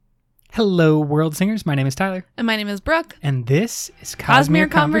Hello, world singers. My name is Tyler. And my name is Brooke. And this is Cosmere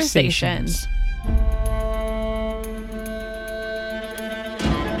Conversations.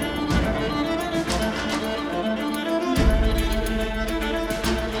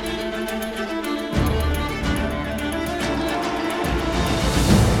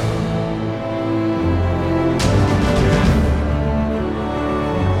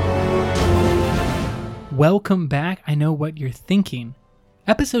 Welcome back. I know what you're thinking.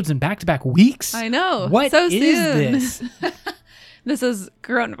 Episodes in back-to-back weeks? I know. What so is soon. this? This is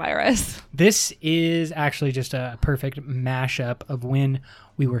coronavirus. This is actually just a perfect mashup of when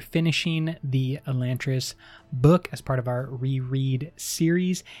we were finishing the Elantris book as part of our reread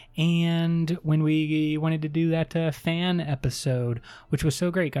series and when we wanted to do that fan episode, which was so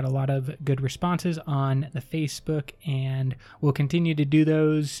great. Got a lot of good responses on the Facebook, and we'll continue to do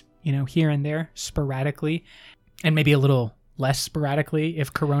those, here and there sporadically, and maybe a little less sporadically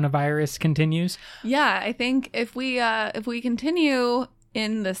if coronavirus continues. Yeah, I think if we continue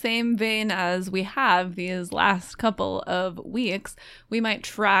in the same vein as we have these last couple of weeks, we might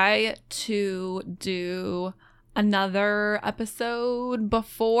try to do another episode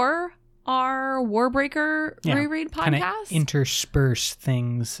before our Warbreaker reread podcast. Kind of intersperse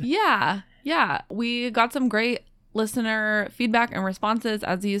things. Yeah. We got some great listener feedback and responses,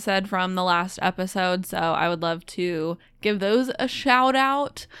 as you said, from the last episode, so I would love to give those a shout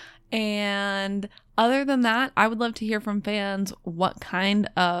out. And other than that, I would love to hear from fans what kind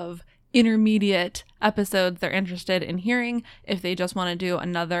of intermediate episodes they're interested in hearing, if they just want to do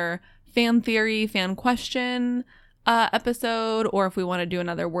another fan theory, fan question episode, or if we want to do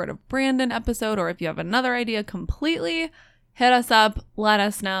another Word of Brandon episode, or if you have another idea completely, hit us up, let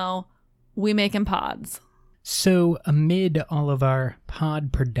us know. We making pods. So amid all of our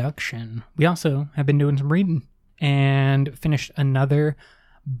pod production, we also have been doing some reading and finished another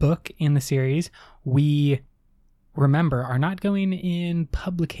book in the series. We, remember, are not going in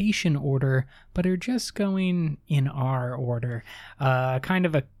publication order, but are just going in our order. Kind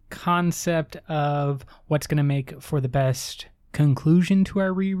of a concept of what's going to make for the best conclusion to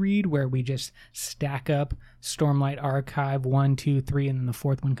our reread, where we just stack up Stormlight Archive 1, 2, 3, and then the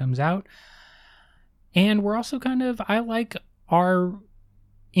fourth one comes out. And we're also I like our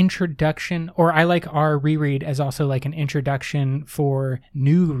introduction, or I like our reread as also like an introduction for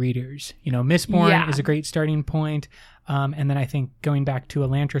new readers. Mistborn is a great starting point. And then I think going back to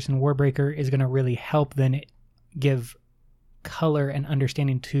Elantris and Warbreaker is going to really help then give color and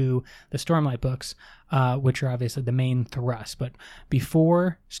understanding to the Stormlight books, which are obviously the main thrust. But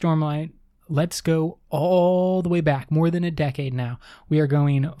before Stormlight, let's go all the way back, more than a decade now. We are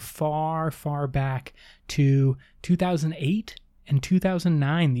going far, far back to 2008 and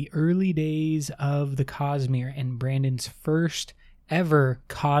 2009, the early days of the Cosmere, and Brandon's first ever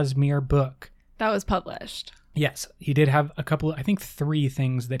Cosmere book. That was published. Yes, he did have a couple, I think 3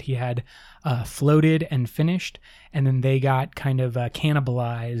 things that he had floated and finished, and then they got kind of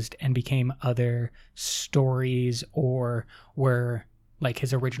cannibalized and became other stories, or were like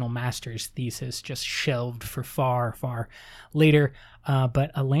his original master's thesis, just shelved for far, far later.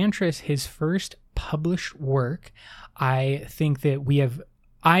 But Elantris, his first published work, I think that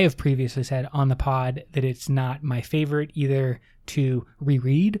I have previously said on the pod that it's not my favorite either to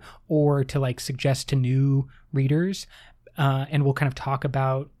reread or to suggest to new readers. And we'll kind of talk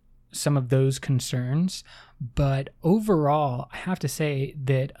about some of those concerns. But overall, I have to say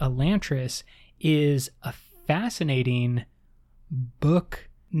that Elantris is a fascinating book,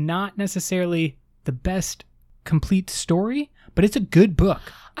 not necessarily the best complete story, but it's a good book.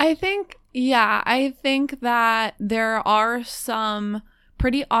 I think that there are some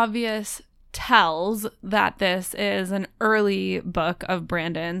pretty obvious tells that this is an early book of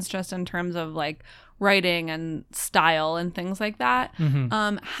Brandon's, just in terms of writing and style and things like that.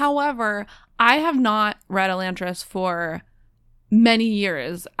 Mm-hmm. However, I have not read Elantris for many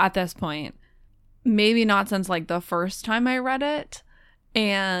years at this point. Maybe not since the first time I read it.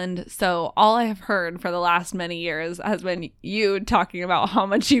 And so all I have heard for the last many years has been you talking about how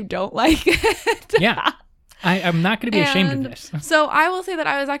much you don't like it. Yeah. I'm not going to be ashamed of this. So I will say that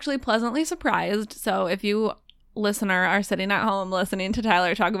I was actually pleasantly surprised. So if you, listener, are sitting at home listening to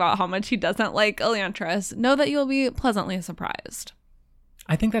Tyler talk about how much he doesn't like Elantris, know that you'll be pleasantly surprised.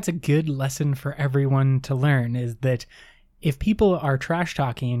 I think that's a good lesson for everyone to learn, is that if people are trash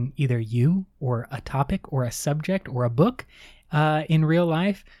talking either you or a topic or a subject or a book in real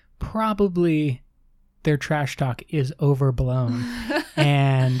life, probably their trash talk is overblown.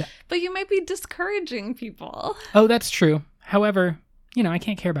 But you might be discouraging people. Oh, that's true. However, I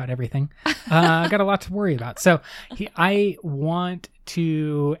can't care about everything. I got a lot to worry about. So I want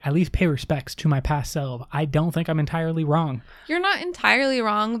to at least pay respects to my past self. I don't think I'm entirely wrong. You're not entirely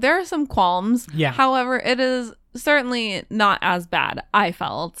wrong. There are some qualms. Yeah. However, it is certainly not as bad, I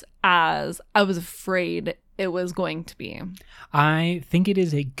felt, as I was afraid it was going to be. I think it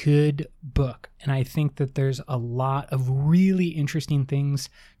is a good book, and I think that there's a lot of really interesting things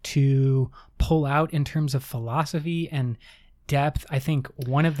to pull out in terms of philosophy and depth. I think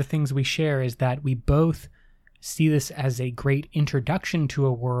one of the things we share is that we both see this as a great introduction to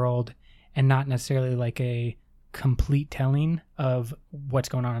a world and not necessarily like a complete telling of what's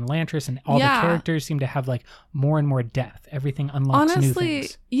going on in Elantris, and all the characters seem to have like more and more depth. Everything unlocks new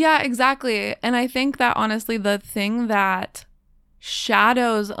things. Yeah, exactly. And I think that honestly the thing that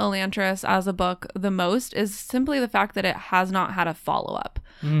shadows Elantris as a book the most is simply the fact that it has not had a follow-up.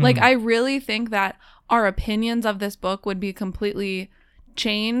 Like, I really think that our opinions of this book would be completely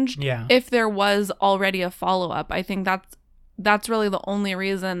changed if there was already a follow-up. I think that's really the only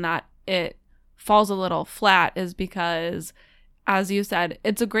reason that it falls a little flat, is because, as you said,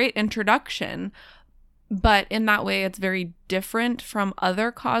 it's a great introduction, but in that way it's very different from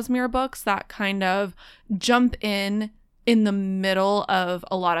other Cosmere books that kind of jump in the middle of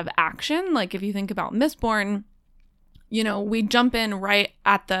a lot of action. Like if you think about Mistborn, we jump in right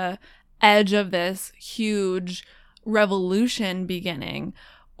at the edge of this huge revolution beginning,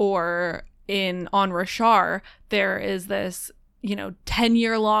 or on Rashar there is this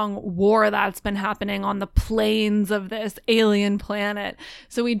 10-year-long war that's been happening on the plains of this alien planet.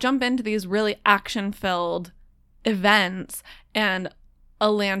 So we jump into these really action-filled events, and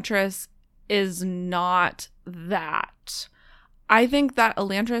Elantris is not that. I think that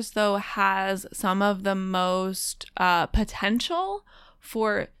Elantris, though, has some of the most potential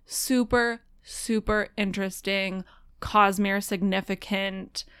for super, super interesting, Cosmere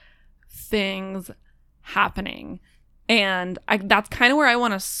significant things happening. And that's kind of where I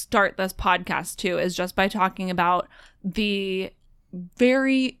want to start this podcast too, is just by talking about the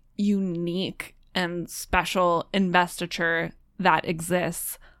very unique and special investiture that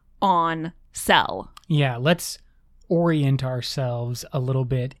exists on Sel. Yeah, let's orient ourselves a little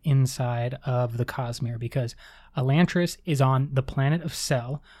bit inside of the Cosmere, because Elantris is on the planet of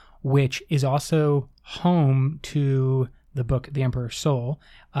Sel, which is also home to the book The Emperor's Soul,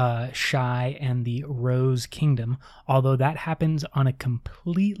 Shai and the Rose Kingdom, although that happens on a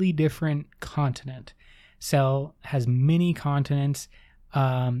completely different continent. Sel has many continents,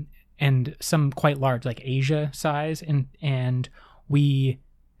 and some quite large, like Asia size, and we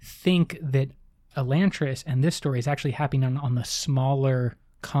think that Elantris and this story is actually happening on the smaller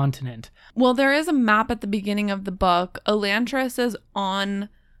continent. Well, there is a map at the beginning of the book. Elantris is on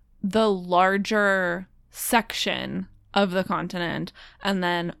the larger section of the continent, and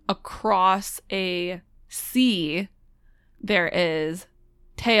then across a sea there is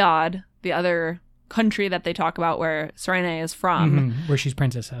Teod, the other country that they talk about where Serene is from, where she's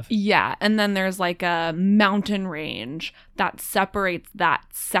princess of. Yeah, and then there's like a mountain range that separates that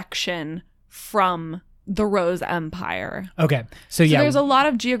section from the Rose Empire. Okay, so there's a lot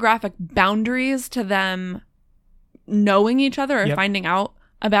of geographic boundaries to them knowing each other or finding out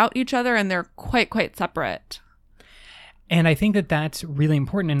about each other, and they're quite separate. And I think that that's really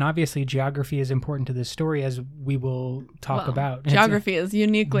important. And obviously geography is important to this story, as we will talk about. Geography is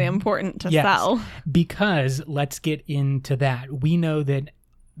uniquely important to Sel. Because let's get into that. We know that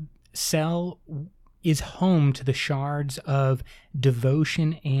Sel is home to the shards of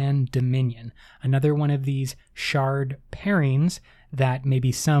devotion and dominion. Another one of these shard pairings that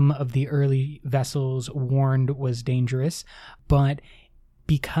maybe some of the early vessels warned was dangerous. But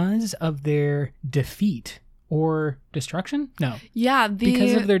because of their defeat, or destruction? No. Yeah.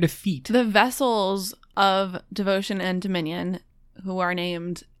 Because of their defeat. The vessels of devotion and dominion, who are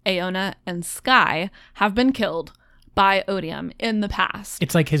named Aona and Sky, have been killed by Odium in the past.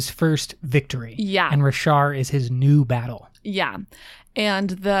 It's like his first victory. Yeah. And Rashar is his new battle. Yeah.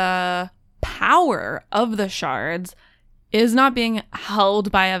 And the power of the shards is not being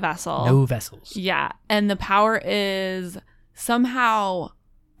held by a vessel. No vessels. Yeah. And the power is somehow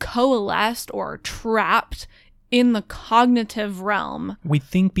coalesced or trapped in the cognitive realm. We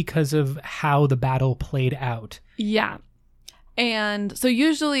think because of how the battle played out. Yeah. And so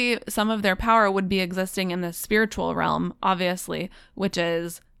usually some of their power would be existing in the spiritual realm, obviously, which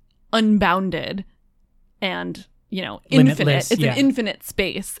is unbounded and, infinite. Limitless, It's an infinite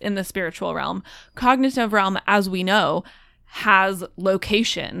space in the spiritual realm. Cognitive realm, as we know, has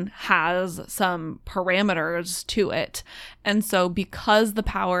location, has some parameters to it. And so because the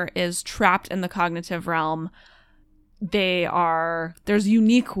power is trapped in the cognitive realm, there's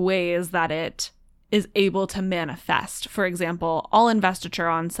unique ways that it is able to manifest. For example, all investiture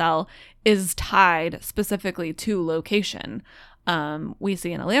on Sel is tied specifically to location. We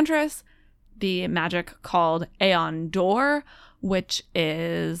see in Elantris the magic called Aeon Door, which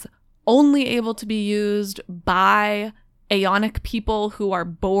is only able to be used by Aeonic people who are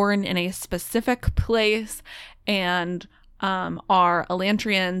born in a specific place, and are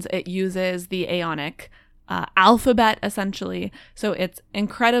Elantrians. It uses the Aeonic alphabet, essentially. So it's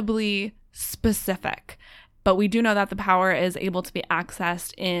incredibly specific. But we do know that the power is able to be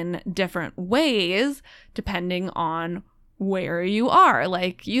accessed in different ways depending on where you are.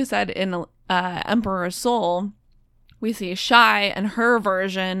 Like you said, in Emperor's Soul, we see Shai and her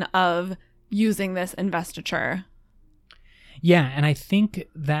version of using this investiture. Yeah, and I think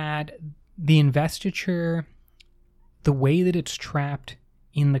that the investiture, the way that it's trapped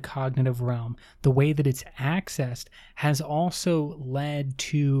in the cognitive realm, the way that it's accessed, has also led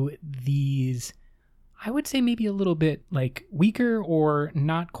to these, I would say maybe a little bit like weaker or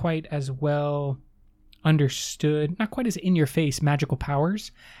not quite as well understood, not quite as in your face magical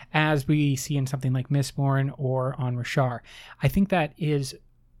powers as we see in something like Mistborn or on Roshar. I think that is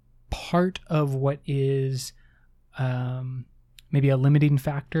part of what is maybe a limiting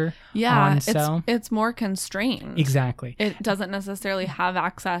factor on Sel. It's more constrained. Exactly. It doesn't necessarily have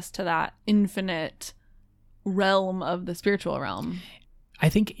access to that infinite realm of the spiritual realm. I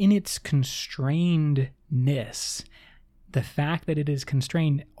think in its constrainedness, the fact that it is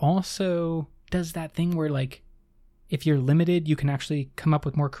constrained also does that thing where, like, if you're limited, you can actually come up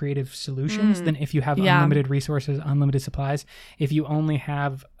with more creative solutions than if you have unlimited resources, unlimited supplies. If you only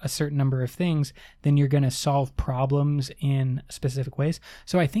have a certain number of things, then you're going to solve problems in specific ways.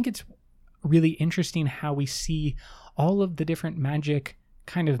 So I think it's really interesting how we see all of the different magic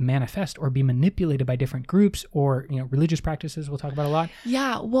kind of manifest or be manipulated by different groups or, religious practices we'll talk about a lot.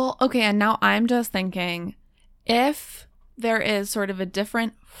 Yeah, well, okay, and now I'm just thinking, if there is sort of a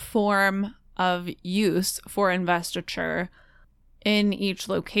different form of use for investiture in each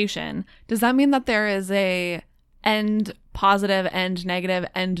location, does that mean that there is a end positive, end negative,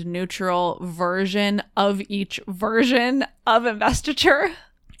 end neutral version of each version of investiture?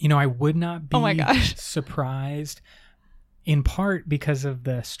 I would not be surprised, in part because of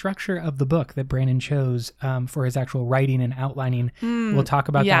the structure of the book that Brandon chose for his actual writing and outlining. We'll talk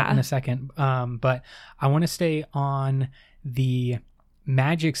about that in a second. But I want to stay on the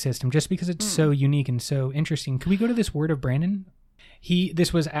magic system just because it's so unique and so interesting. Could we go to this word of Brandon?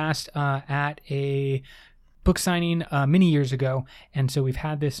 This was asked at a book signing many years ago, and so we've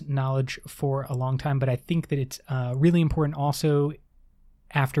had this knowledge for a long time, but I think that it's really important also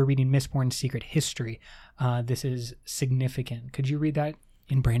after reading Mistborn's Secret History. This is significant. Could you read that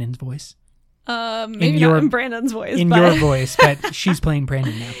in Brandon's voice? Maybe not in Brandon's voice. Your voice, but she's playing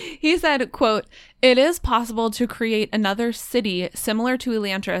Brandon now. He said, quote, "It is possible to create another city similar to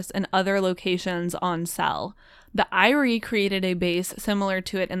Elantris and other locations on Sel. The Airi created a base similar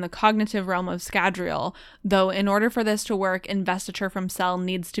to it in the cognitive realm of Scadrial, though in order for this to work, investiture from Sel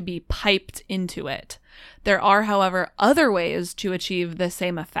needs to be piped into it. There are, however, other ways to achieve the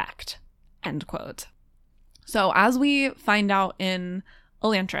same effect." End quote. So as we find out in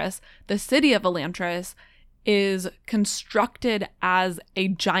Elantris, the city of Elantris is constructed as a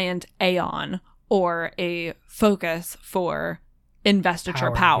giant aeon, or a focus for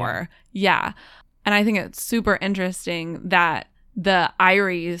investiture power. Yeah. And I think it's super interesting that the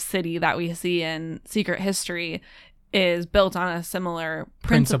Airi city that we see in Secret History is built on a similar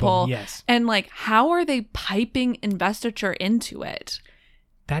principle. Yes. And how are they piping investiture into it?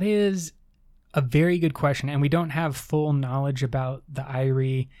 That is a very good question, and we don't have full knowledge about the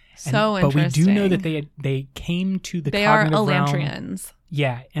Airi. Interesting. But we do know that they came to the cognitive realm. They are Elantrians.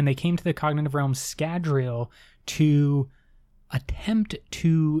 Yeah, and they came to the cognitive realm Scadrial to attempt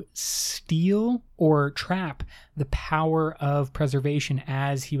to steal or trap the power of preservation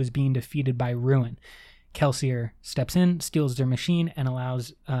as he was being defeated by Ruin. Kelsier steps in, steals their machine, and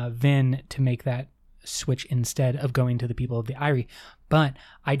allows Vin to make that switch instead of going to the people of the Airi. But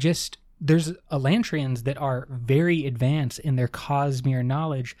there's Elantrians that are very advanced in their Cosmere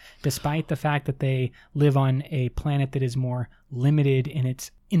knowledge, despite the fact that they live on a planet that is more limited in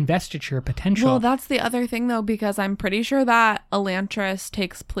its investiture potential. Well, that's the other thing, though, because I'm pretty sure that Elantris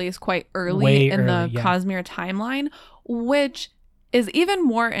takes place quite early in the Cosmere timeline, which is even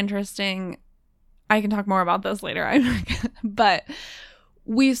more interesting. I can talk more about this later, but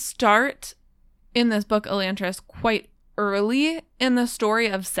we start in this book, Elantris, quite early in the story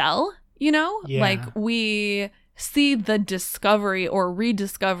of Sel. We see the discovery or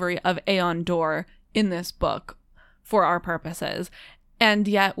rediscovery of Aeon Door in this book for our purposes. And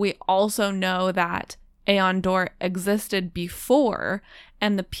yet we also know that Aeon Dor existed before,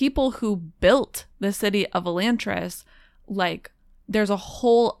 and the people who built the city of Elantris, like, there's a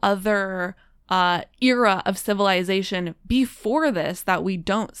whole other era of civilization before this that we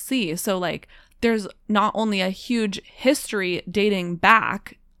don't see. So, like, there's not only a huge history dating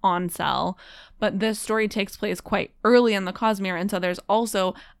back on Sel, but this story takes place quite early in the Cosmere, and so there's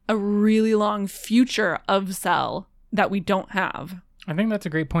also a really long future of Sel that we don't have. I think that's a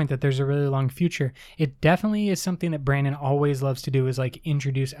great point, that there's a really long future. It definitely is something that Brandon always loves to do, is like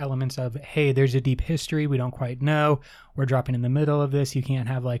introduce elements of, hey, there's a deep history we don't quite know. We're dropping in the middle of this. You can't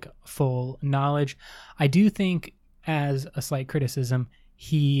have like full knowledge. I do think, as a slight criticism,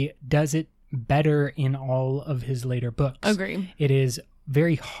 he does it better in all of his later books. Agree. It is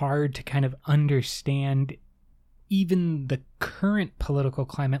very hard to kind of understand even the current political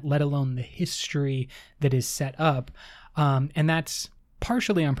climate, let alone the history that is set up. And that's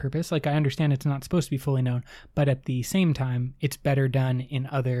partially on purpose. Like, I understand it's not supposed to be fully known, but at the same time, it's better done in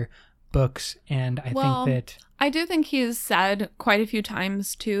other books. And I think that... I do think he's said quite a few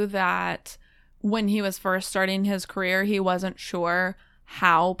times, too, that when he was first starting his career, he wasn't sure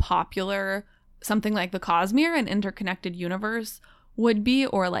how popular something like the Cosmere, an interconnected universe, would be,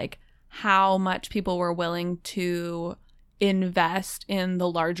 or like how much people were willing to invest in the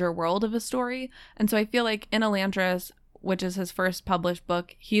larger world of a story. And so I feel like in Elantris, which is his first published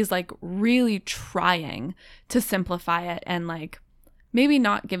book, he's like really trying to simplify it and like maybe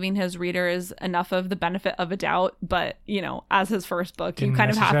not giving his readers enough of the benefit of a doubt, but you know, as his first book, you kind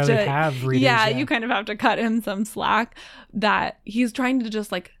of have to you kind of have to cut him some slack, that he's trying to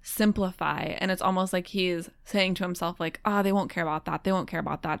just like simplify, and it's almost like he's saying to himself like, they won't care about that, they won't care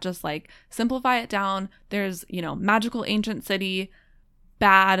about that, just like simplify it down. There's, you know, magical ancient city,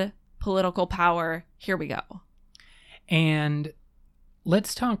 bad political power, here we go. And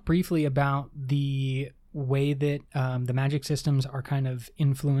let's talk briefly about the way that the magic systems are kind of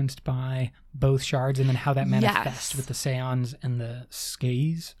influenced by both shards, and then how that manifests with the Seons and the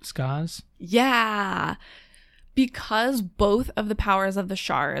Skaz. Yeah. Because both of the powers of the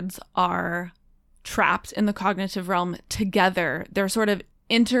shards are trapped in the cognitive realm together, they're sort of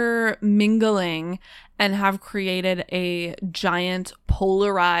intermingling and have created a giant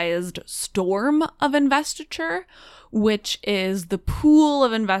polarized storm of investiture, which is the pool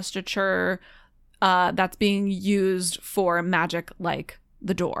of investiture that's being used for magic like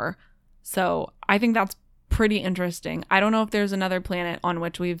the door. So I think that's pretty interesting. I don't know if there's another planet on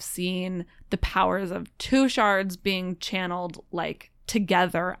which we've seen the powers of two shards being channeled like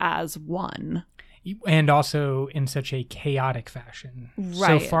together as one. And also in such a chaotic fashion.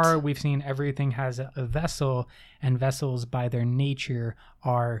 Right. So far, we've seen everything has a vessel, and vessels by their nature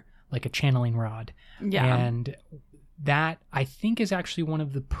are like a channeling rod. Yeah. And that, I think, is actually one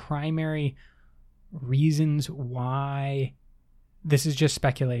of the primary reasons why, this is just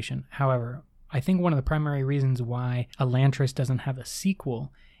speculation, however, I think one of the primary reasons why Elantris doesn't have a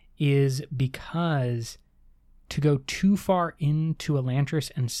sequel is because to go too far into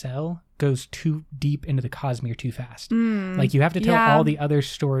Elantris and Sel goes too deep into the Cosmere too fast. Like, you have to tell all the other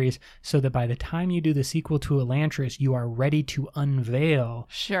stories so that by the time you do the sequel to Elantris, you are ready to unveil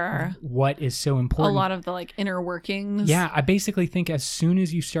what is so important. A lot of the like inner workings. Yeah, I basically think as soon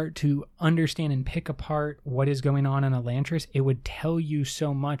as you start to understand and pick apart what is going on in Elantris, it would tell you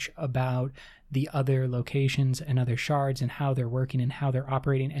so much about the other locations and other shards and how they're working and how they're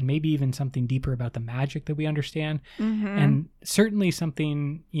operating, and maybe even something deeper about the magic that we understand. And certainly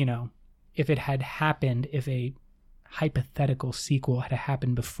something, you know, if it had happened, if a hypothetical sequel had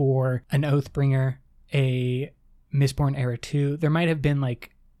happened before an Oathbringer, a Mistborn Era 2, there might have been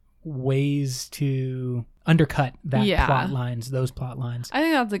like ways to undercut that those plot lines. I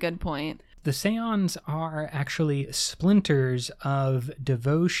think that's a good point. The Seons are actually splinters of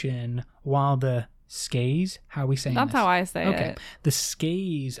devotion, while the Skaze, how are we saying That's this? how I say it. The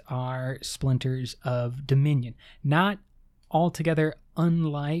Skaze are splinters of dominion. Not altogether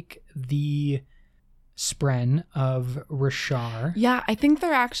unlike the Spren of Roshar. Yeah, I think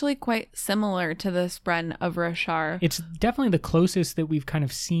they're actually quite similar to the Spren of Roshar. It's definitely the closest that we've kind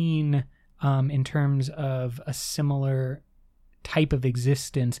of seen in terms of a similar type of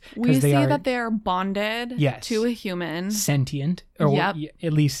existence. We see that they're bonded to a human. Sentient, or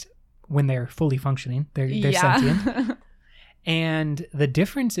at least when they're fully functioning, they're sentient. And the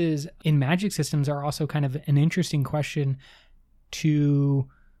differences in magic systems are also kind of an interesting question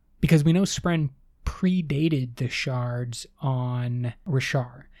because we know Spren predated the shards on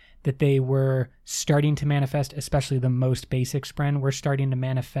Roshar, that they were starting to manifest, especially the most basic Spren were starting to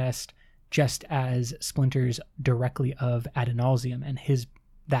manifest just as splinters directly of Adonalsium and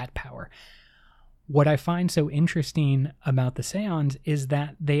that power. What I find so interesting about the Seance is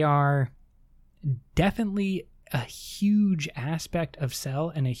that they are definitely a huge aspect of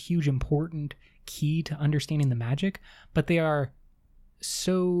Cell and a huge important key to understanding the magic, but they're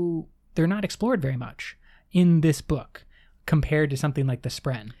not explored very much in this book compared to something like the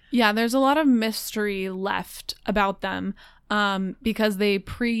Spren. Yeah, there's a lot of mystery left about them because they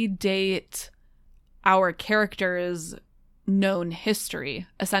predate our characters' known history,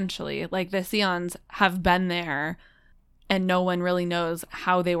 essentially. Like the Scions have been there and no one really knows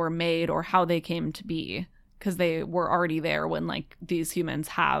how they were made or how they came to be because they were already there when like these humans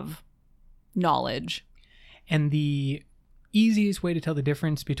have knowledge. And the easiest way to tell the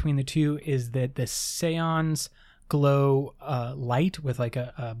difference between the two is that the Scions glow light with like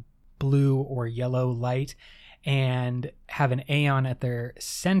a blue or yellow light and have an Aeon at their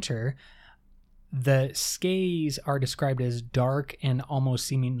center. The Skays are described as dark and almost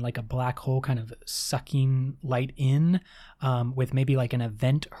seeming like a black hole, kind of sucking light in, with maybe like an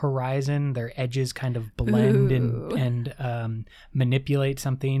event horizon. Their edges kind of blend and manipulate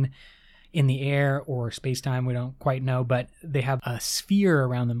something in the air or space-time. We don't quite know, but they have a sphere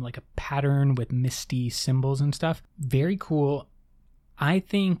around them, like a pattern with misty symbols and stuff. Very cool. I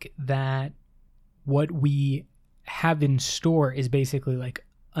think that what we have in store is basically like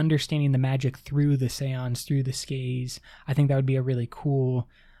understanding the magic through the Seance, through the Skays. I think that would be a really cool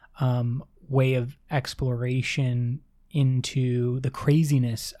way of exploration into the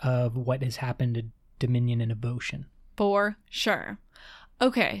craziness of what has happened to Dominion and Evotion. For sure.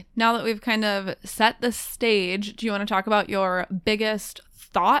 Okay, now that we've kind of set the stage, do you want to talk about your biggest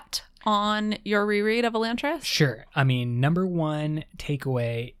thought on your reread of Elantris? Sure. I mean, number one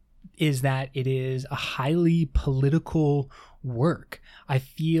takeaway is that it is a highly political work. I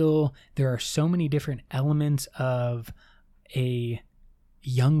feel there are so many different elements of a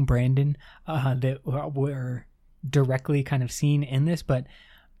young Brandon that were directly kind of seen in this, but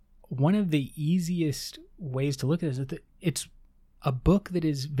one of the easiest ways to look at it is that it's a book that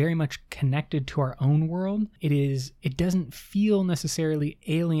is very much connected to our own world. It doesn't feel necessarily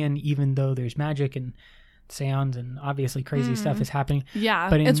alien, even though there's magic and seance and obviously crazy stuff is happening.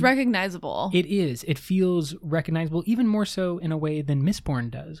 Yeah, but it's recognizable. It is. It feels recognizable, even more so in a way than Mistborn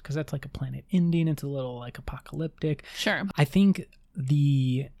does, because that's like a planet ending. It's a little like apocalyptic. Sure. I think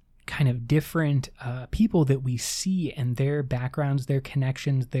the kind of different people that we see and their backgrounds, their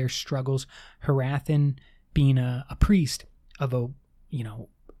connections, their struggles, Hrathen being a priest of a,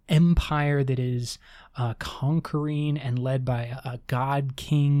 empire that is conquering and led by a god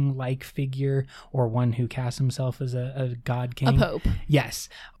king like figure, or one who casts himself as a god king. A pope. Yes.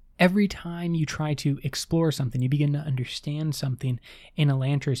 Every time you try to explore something, you begin to understand something in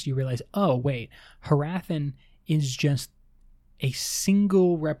Elantris, you realize, oh, wait, Hrathen is just a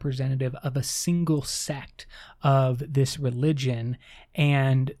single representative of a single sect of this religion,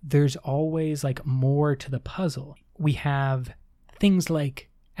 and there's always like more to the puzzle. We have things like,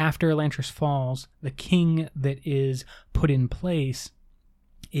 after Elantris falls, the king that is put in place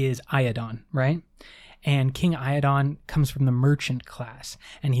is Iadon, right? And King Iadon comes from the merchant class,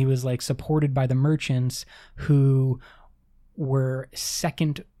 and he was like supported by the merchants who were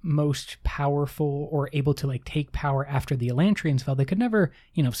second most powerful or able to like take power after the Elantrians fell. They could never,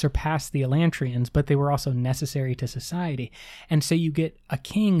 surpass the Elantrians, but they were also necessary to society. And so you get a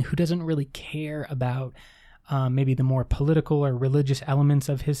king who doesn't really care about maybe the more political or religious elements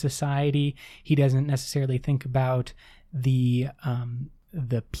of his society. He doesn't necessarily think about the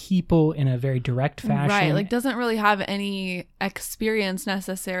people in a very direct fashion. Right, like doesn't really have any experience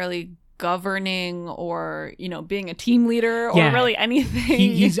necessarily governing or, being a team leader or really anything.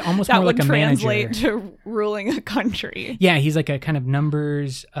 He's almost that more like would a translate manager to ruling a country. Yeah, he's like a kind of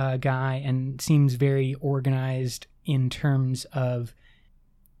numbers guy and seems very organized in terms of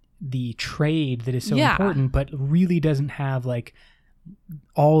the trade that is so important, but really doesn't have like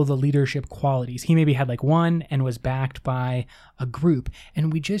all the leadership qualities. He maybe had like one and was backed by a group.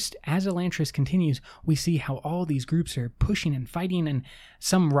 And we just, as Elantris continues, we see how all these groups are pushing and fighting, and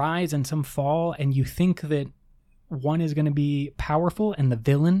some rise and some fall, and you think that one is going to be powerful and the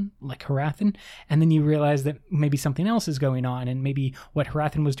villain, like Hrathen, and then you realize that maybe something else is going on, and maybe what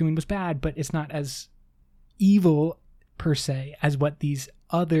Hrathen was doing was bad, but it's not as evil per se as what these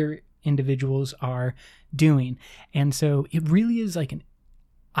other individuals are doing. And so it really is like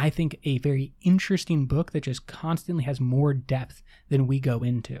I think a very interesting book that just constantly has more depth than we go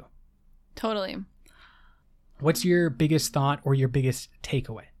into. Totally. What's your biggest thought or your biggest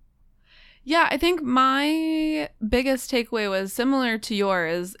takeaway? Yeah, I think my biggest takeaway was similar to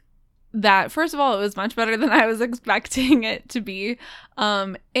yours. that, first of all, it was much better than I was expecting it to be.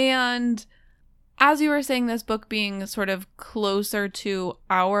 And as you were saying, this book being sort of closer to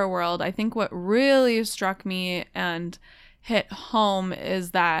our world, I think what really struck me and hit home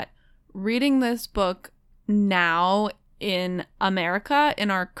is that reading this book now in America, in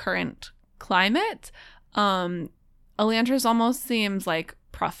our current climate, Elantris almost seems like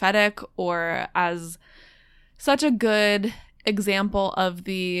prophetic, or as such a good example of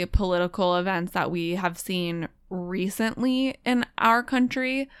the political events that we have seen recently in our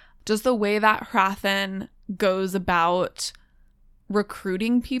country. Just the way that Hrathen goes about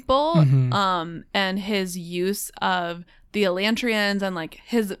recruiting people, and his use of the Elantrians, and like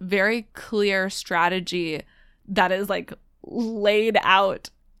his very clear strategy that is like laid out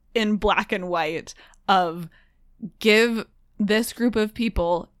in black and white of give this group of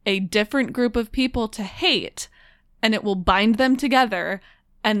people a different group of people to hate, and it will bind them together,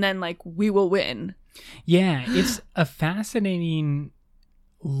 and then like we will win. Yeah, it's a fascinating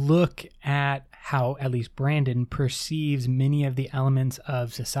look at how at least Brandon perceives many of the elements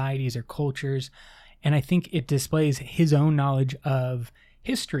of societies or cultures. And I think it displays his own knowledge of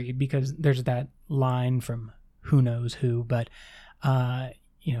history, because there's that line from Who Knows Who, but,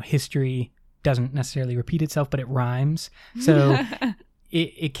 history doesn't necessarily repeat itself, but it rhymes. So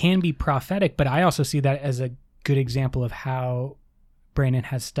it can be prophetic, but I also see that as a good example of how Brandon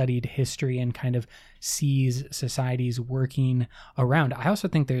has studied history and kind of sees societies working around. I also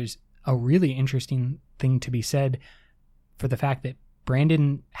think there's a really interesting thing to be said for the fact that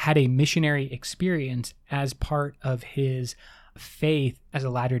Brandon had a missionary experience as part of his faith as a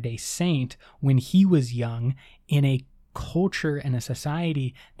Latter-day Saint when he was young, in a culture and a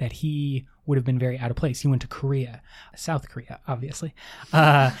society that he would have been very out of place. He went to Korea, South Korea, obviously,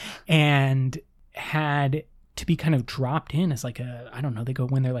 and had to be kind of dropped in as like they go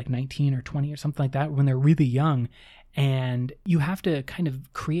when they're like 19 or 20 or something like that, when they're really young. And you have to kind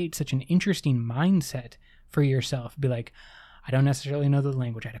of create such an interesting mindset for yourself. Be like, I don't necessarily know the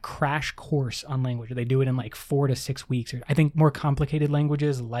language. I had a crash course on language. They do it in like 4 to 6 weeks. I think more complicated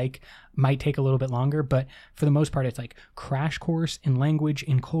languages might take a little bit longer, but for the most part, it's like crash course in language,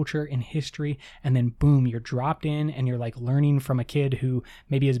 in culture, in history, and then boom, you're dropped in and you're like learning from a kid who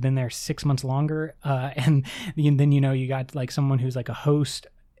maybe has been there 6 months longer, and then you got like someone who's like a host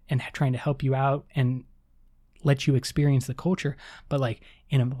and trying to help you out and let you experience the culture. But like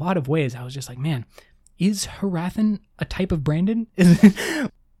in a lot of ways, I was just like, man, is Hrathen a type of Brandon?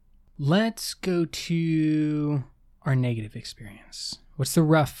 Let's go to our negative experience. What's the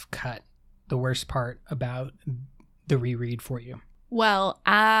rough cut, the worst part about the reread for you? Well,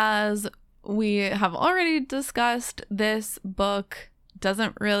 as we have already discussed, this book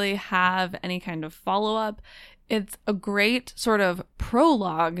doesn't really have any kind of follow-up. It's a great sort of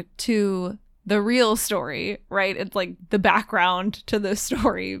prologue to the real story, right? It's like the background to the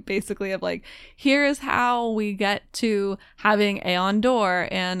story, basically, of like, here's how we get to having Aon Dor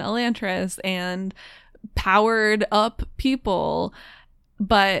and Elantris and powered up people.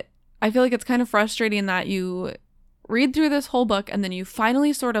 But I feel like it's kind of frustrating that you read through this whole book and then you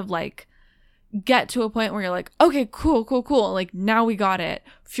finally sort of like get to a point where you're like, okay, cool. Like, now we got it.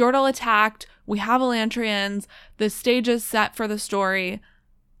 Fjordell attacked. We have Elantrians. The stage is set for the story.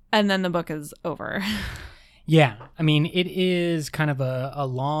 And then the book is over. Yeah. I mean, it is kind of a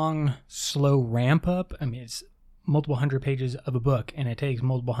long, slow ramp up. I mean, it's multiple hundred pages of a book, and it takes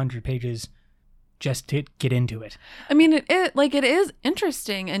multiple hundred pages just to get into it. I mean, it is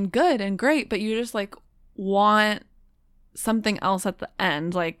interesting and good and great, but you just like want something else at the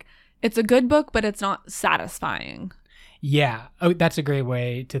end. Like, it's a good book, but it's not satisfying. Yeah. Oh, that's a great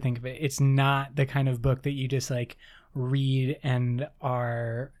way to think of it. It's not the kind of book that you just like read and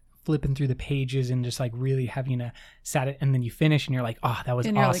are flipping through the pages and just like really having a and then you finish and you're like, oh, that was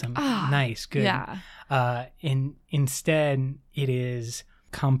awesome. Like, nice, good. Yeah. Instead, it is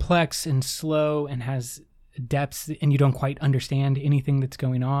complex and slow and has depths, and you don't quite understand anything that's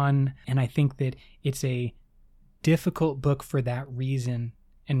going on. And I think that it's a difficult book for that reason.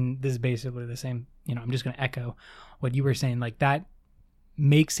 And this is basically the same, I'm just going to echo what you were saying. Like, that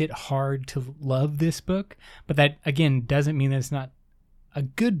makes it hard to love this book, but that again doesn't mean that it's not a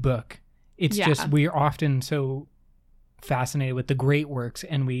good book. It's just we're often so fascinated with the great works,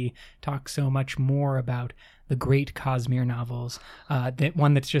 and we talk so much more about the great Cosmere novels, that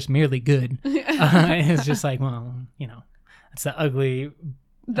one that's just merely good is just like, well, it's the ugly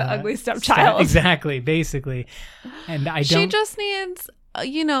stepchild. Exactly, basically. And she just needs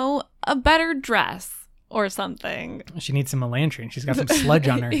a better dress or something. She needs some Elantrian. She's got some sludge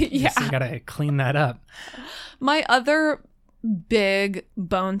on her. Yeah. You gotta clean that up. My other big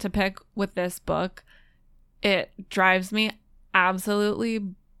bone to pick with this book, it drives me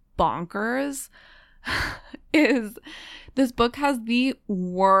absolutely bonkers, is this book has the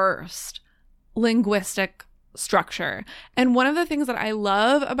worst linguistic structure. And one of the things that I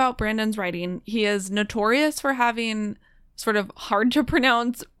love about Brandon's writing, he is notorious for having sort of hard to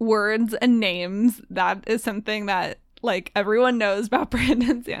pronounce words and names. That is something that like everyone knows about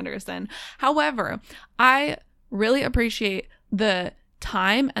Brandon Sanderson. However, I really appreciate the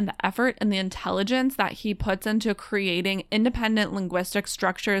time and the effort and the intelligence that he puts into creating independent linguistic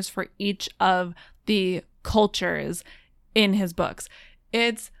structures for each of the cultures in his books.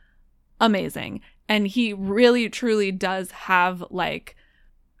 It's amazing. And he really, truly does have like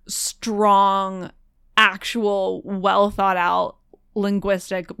strong, actual, well thought out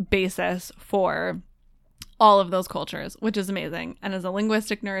linguistic basis for all of those cultures, which is amazing. And as a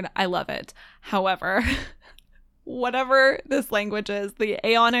linguistic nerd, I love it. However, whatever this language is, the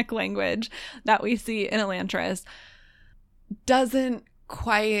Aeonic language that we see in Elantris doesn't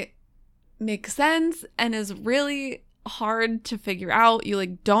quite make sense and is really hard to figure out. You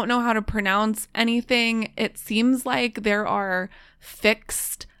like don't know how to pronounce anything. It seems like there are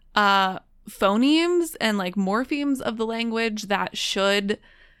fixed phonemes and like morphemes of the language that should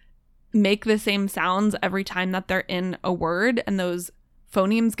make the same sounds every time that they're in a word, and those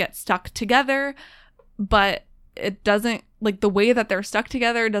phonemes get stuck together, but it doesn't, like the way that they're stuck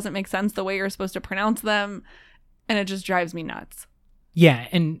together doesn't make sense the way you're supposed to pronounce them, and it just drives me nuts. Yeah,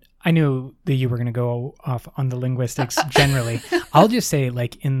 and I knew that you were going to go off on the linguistics generally. I'll just say,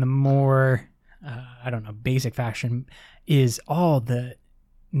 like, in the more, basic fashion, is all the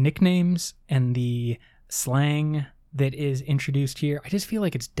nicknames and the slang that is introduced here. I just feel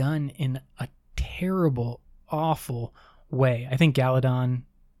like it's done in a terrible, awful way. I think Galadon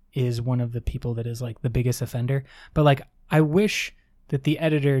is one of the people that is, like, the biggest offender. But, like, I wish that the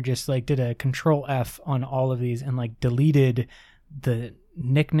editor just, like, did a Control F on all of these and, like, deleted the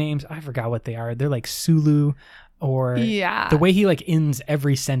nicknames. I forgot what they are. They're like Sulu, or the way he like ends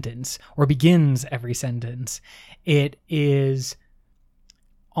every sentence or begins every sentence. It is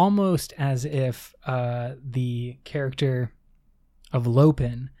almost as if the character of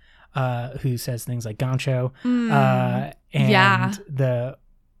Lopin, who says things like Gancho, and the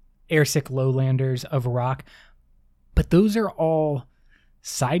airsick lowlanders of Rock, but those are all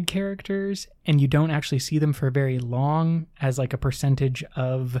side characters, and you don't actually see them for very long as like a percentage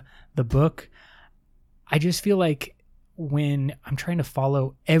of the book. I just feel like when I'm trying to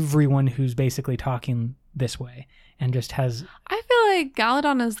follow everyone who's basically talking this way and just has... I feel like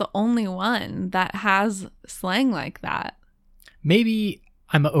Galadon is the only one that has slang like that. Maybe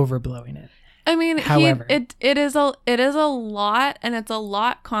I'm overblowing it. I mean, however, it is a lot, and it's a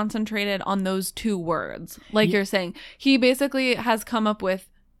lot concentrated on those two words. Like you're saying, he basically has come up with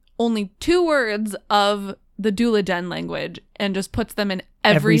only 2 words of the Dulladen language and just puts them in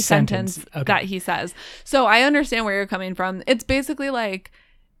every sentence that he says. So I understand where you're coming from. It's basically like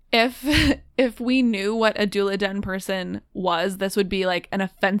if we knew what a Dulladen person was, this would be like an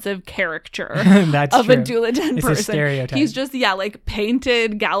offensive caricature of true. A Dulladen person. A stereotype. He's just, like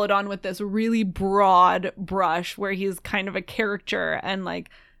painted Galadon with this really broad brush where he's kind of a caricature and like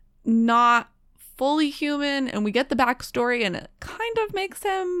not fully human. And we get the backstory and it kind of makes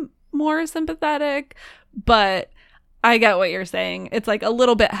him more sympathetic, but I get what you're saying. It's like a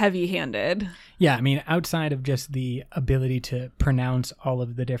little bit heavy-handed. Yeah, I mean, outside of just the ability to pronounce all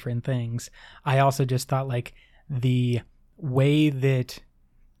of the different things, I also just thought like the way that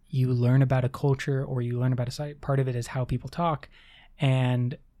you learn about a culture or you learn about a site, part of it is how people talk.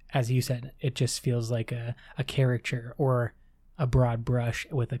 And as you said, it just feels like a caricature or a broad brush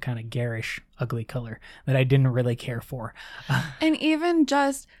with a kind of garish, ugly color that I didn't really care for. And even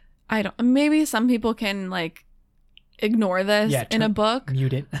just, maybe some people can like ignore this in a book.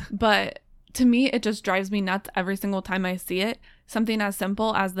 Mute it. But to me, it just drives me nuts every single time I see it. Something as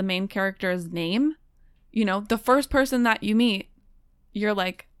simple as the main character's name. You know, the first person that you meet, you're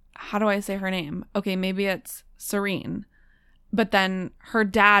like, how do I say her name? Okay, maybe it's Serene. But then her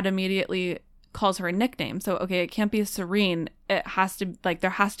dad immediately calls her a nickname. So, okay, it can't be Serene. It has to, like, there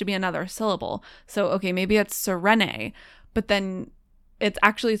has to be another syllable. So, okay, maybe it's Serene. But then it's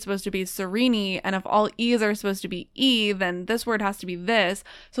actually supposed to be Serene, and if all E's are supposed to be E, then this word has to be this.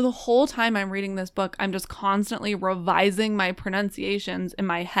 So the whole time I'm reading this book, I'm just constantly revising my pronunciations in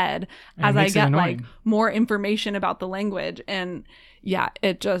my head as I get like more information about the language. And yeah,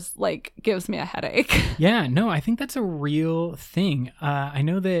 it just like gives me a headache. Yeah, no, I think that's a real thing. I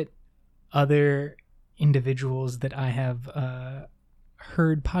know that other individuals that I have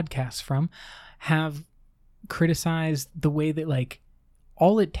heard podcasts from have criticize the way that like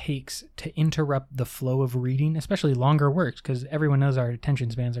all it takes to interrupt the flow of reading, especially longer works, because everyone knows our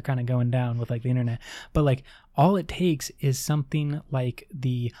attention spans are kind of going down with like the internet. But like all it takes is something like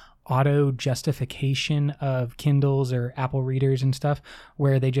the auto justification of Kindles or Apple readers and stuff,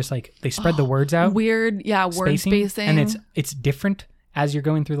 where they just like they spread the words out. Weird, yeah, word spacing. And it's different as you're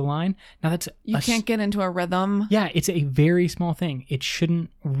going through the line. Now you can't get into a rhythm. Yeah, it's a very small thing. It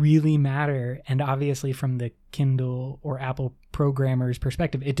shouldn't really matter. And obviously from the Kindle or Apple programmer's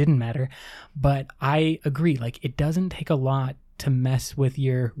perspective, it didn't matter. But I agree, like it doesn't take a lot to mess with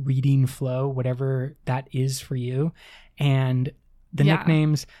your reading flow, whatever that is for you. And the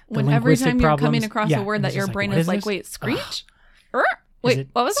nicknames, the every linguistic time problems, you're coming across a word that your brain is like, wait, screech? Wait,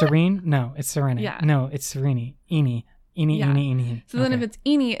 what was Serene? No, it's Serena. Yeah. No, it's Serene. Eenie. Eenie. So then if it's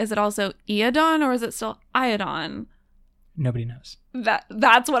Eenie, is it also Eodon or is it still Iodon? Nobody knows.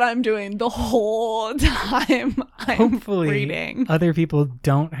 That's what I'm doing the whole time I'm Hopefully reading. Other people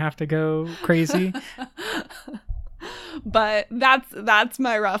don't have to go crazy. But that's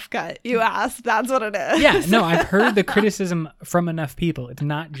my rough cut. You asked. That's what it is. Yeah, no, I've heard the criticism from enough people. It's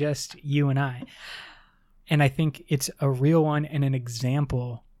not just you and I. And I think it's a real one and an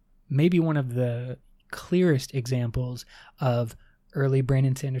example, maybe one of the clearest examples of early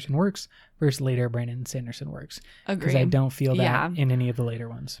Brandon Sanderson works versus later Brandon Sanderson works. Agreed. Because I don't feel that in any of the later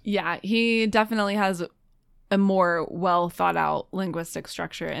ones. Yeah, he definitely has a more well thought out linguistic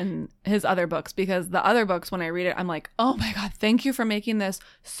structure in his other books, because the other books, when I read it, I'm like, oh my God, thank you for making this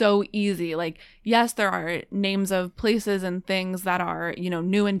so easy. Like, yes, there are names of places and things that are,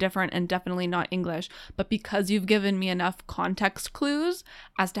 new and different and definitely not English. But because you've given me enough context clues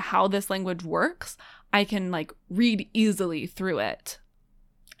as to how this language works, I can like read easily through it.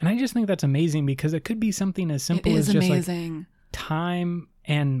 And I just think that's amazing, because it could be something as simple as just amazing. Like time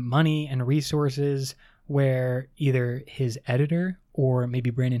and money and resources, where either his editor or maybe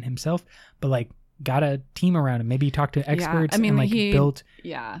Brandon himself, but like got a team around him, maybe talked to experts and like built.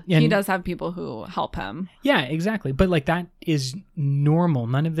 Yeah, he does have people who help him. Yeah, exactly. But like that is normal.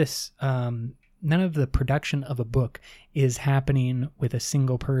 None of this, none of the production of a book is happening with a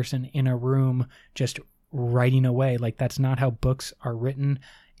single person in a room just writing away. Like that's not how books are written.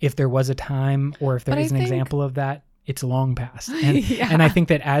 If there was a time, or if there is an example of that, it's long past. And I think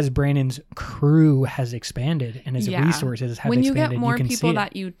that as Brandon's crew has expanded and his resources have expanded, when you get more you people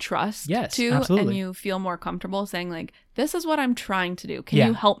that you trust absolutely. and you feel more comfortable saying like, this is what I'm trying to do. Can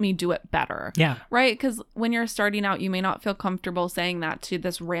you help me do it better? Yeah. Right? Because when you're starting out, you may not feel comfortable saying that to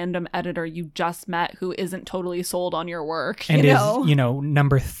this random editor you just met who isn't totally sold on your work. And is,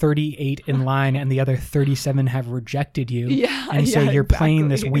 number 38 in line and the other 37 have rejected you. Yeah. And so you're playing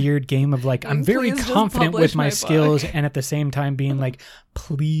this weird game of like, I'm very confident with my skills, and at the same time being like,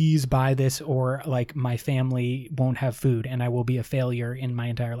 please buy this or like my family won't have food and I will be a failure in my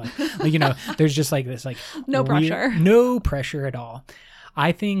entire life. Like, there's just like this, like no pressure. No pressure at all.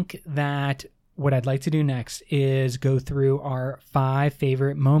 I think that what I'd like to do next is go through our 5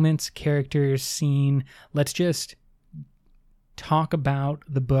 favorite moments, characters, scene. Let's just talk about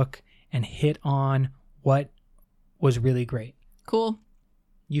the book and hit on what was really great. Cool.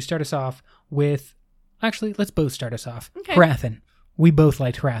 You start us off with, actually, let's both start us off. Okay. Hrathen. We both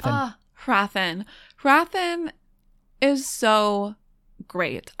liked Hrathen. Hrathen. Hrathen is so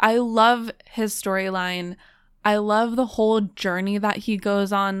great. I love his storyline. I love the whole journey that he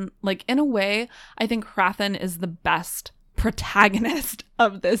goes on. Like, in a way, I think Hrathen is the best protagonist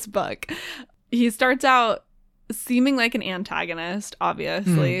of this book. He starts out seeming like an antagonist,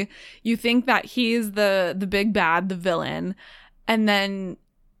 obviously. You think that he's the big bad, the villain. And then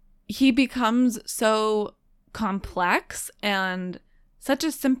he becomes so complex and such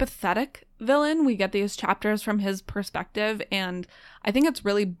a sympathetic villain. We get these chapters from his perspective, and I think it's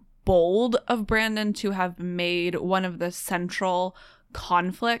really bold of Brandon to have made one of the central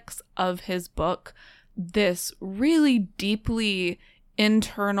conflicts of his book this really deeply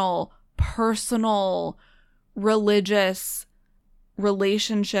internal, personal, religious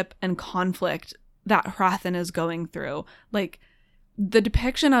relationship and conflict that Hrathen is going through. Like, the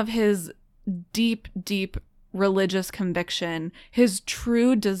depiction of his deep religious conviction, his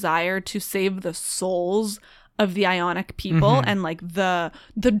true desire to save the souls of the Ionic people, and like the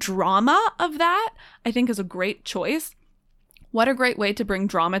drama of that, I think is a great choice. What a great way to bring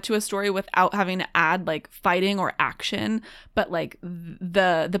drama to a story without having to add like fighting or action, but like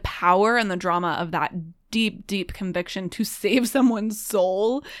the power and the drama of that deep conviction to save someone's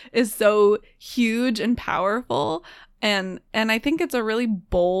soul is so huge and powerful. And I think it's a really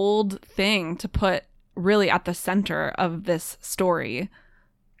bold thing to put really at the center of this story.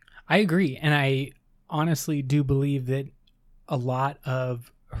 I agree. And I honestly do believe that a lot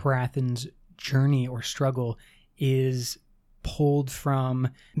of Hrathen's journey or struggle is pulled from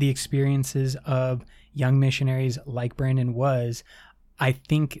the experiences of young missionaries like Brandon was. I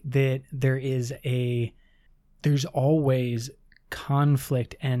think that there's always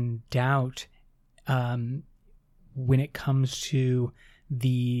conflict and doubt when it comes to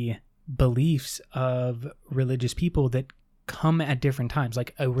the beliefs of religious people that come at different times.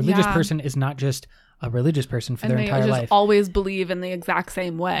 Like a religious person is not just a religious person for their entire life. Just always believe in the exact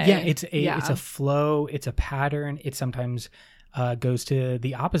same way. Yeah, it's a flow, it's a pattern. It sometimes goes to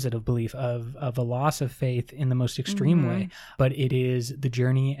the opposite of belief, of a loss of faith in the most extreme way. But it is the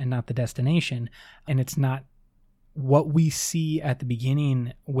journey and not the destination. And it's not what we see at the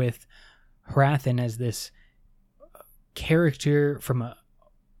beginning with Hrathen as this character from a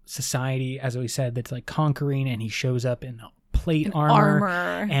society, as we said, that's like conquering, and he shows up in plate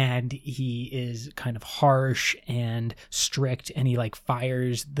armor, and he is kind of harsh and strict, and he like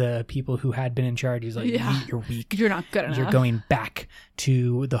fires the people who had been in charge. He's like, you're weak, you're not good enough, you're going back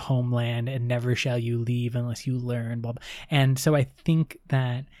to the homeland, and never shall you leave unless you learn, blah, blah. And so I think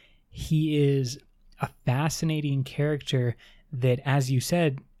that he is a fascinating character that, as you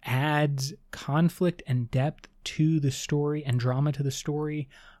said, adds conflict and depth to the story and drama to the story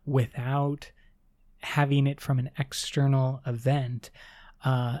without having it from an external event.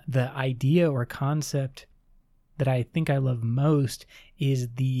 The idea or concept that I think I love most is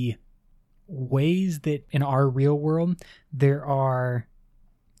the ways that in our real world there are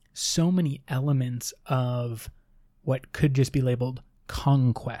so many elements of what could just be labeled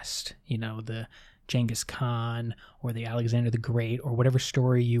conquest, the Genghis Khan or the Alexander the Great or whatever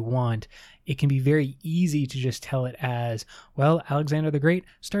story you want. It can be very easy to just tell it as, well, Alexander the Great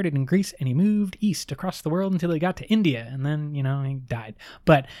started in Greece and he moved east across the world until he got to India, and then, he died.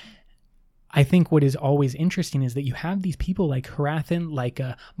 But I think what is always interesting is that you have these people like Hrathen, like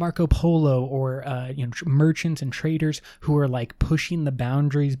Marco Polo, or merchants and traders who are like pushing the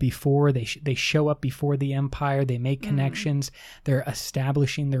boundaries before they show up before the empire. They make connections. They're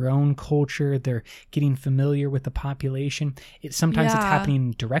establishing their own culture. They're getting familiar with the population. Sometimes it's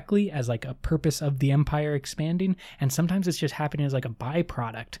happening directly as like a purpose of the empire expanding, and sometimes it's just happening as like a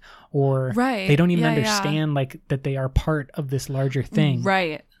byproduct, or they don't even understand like that they are part of this larger thing.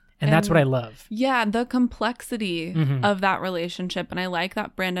 Right. And that's what I love. Yeah, the complexity of that relationship. And I like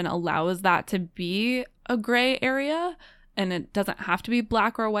that Brandon allows that to be a gray area. And it doesn't have to be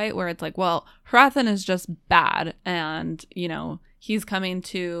black or white, where it's like, well, Hrathen is just bad. And, he's coming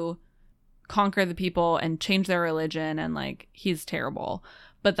to conquer the people and change their religion. And like, he's terrible.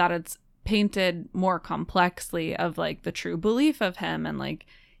 But that it's painted more complexly of like the true belief of him. And like,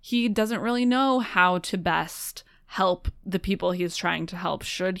 he doesn't really know how to best help the people he's trying to help.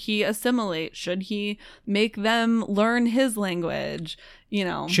 Should he assimilate? Should he make them learn his language?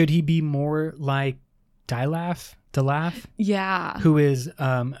 Should he be more like Dilaf? Yeah. Who is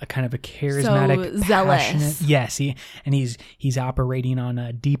a kind of a charismatic, so zealous. Passionate. Yes, he's operating on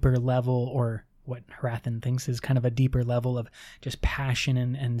a deeper level, or what Hrathen thinks is kind of a deeper level of just passion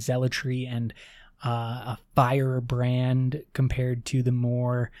and zealotry and a firebrand compared to the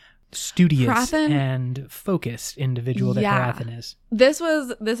more studious and focused individual that Hrathen is. This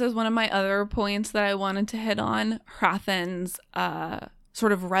is one of my other points that I wanted to hit on. Hrathen's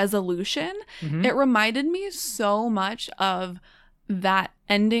sort of resolution. It reminded me so much of that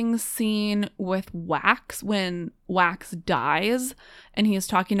ending scene with Wax, when Wax dies and he's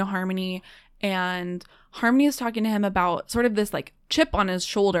talking to Harmony, and Harmony is talking to him about sort of this like chip on his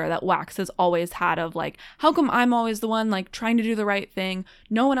shoulder that Wax has always had of like, how come I'm always the one like trying to do the right thing?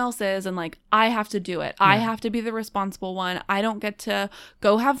 No one else is. And like, I have to do it. Yeah. I have to be the responsible one. I don't get to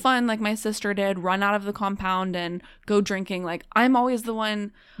go have fun like my sister did, run out of the compound and go drinking. Like, I'm always the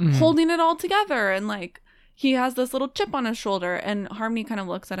one holding it all together. And like, he has this little chip on his shoulder, and Harmony kind of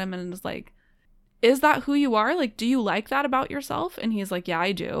looks at him and is like, is that who you are? Like, do you like that about yourself? And he's like, yeah,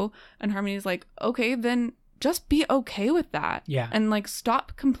 I do. And Harmony's like, okay, then just be okay with that. Yeah. And like,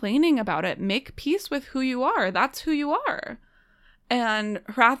 stop complaining about it. Make peace with who you are. That's who you are. And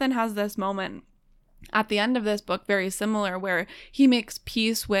Hrathen has this moment at the end of this book, very similar, where he makes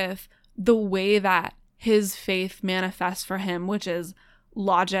peace with the way that his faith manifests for him, which is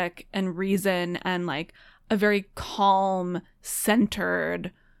logic and reason and like a very calm,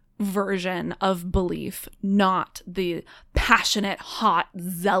 centered version of belief, not the passionate, hot,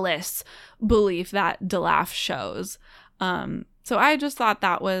 zealous belief that Dilaf shows. So I just thought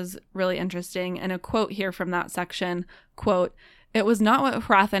that was really interesting. And a quote here from that section, quote, "It was not what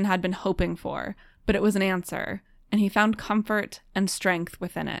Hrathen had been hoping for, but it was an answer, and he found comfort and strength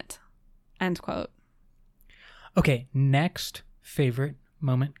within it." End quote. Okay, next favorite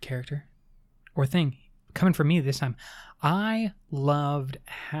moment, character, or thing. Coming from me this time. I loved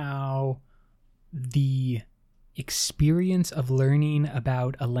how the experience of learning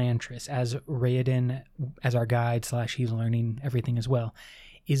about Elantris as Raoden, as our guide / he's learning everything as well,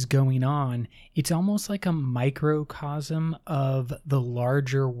 is going on. It's almost like a microcosm of the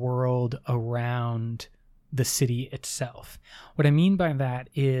larger world around the city itself. What I mean by that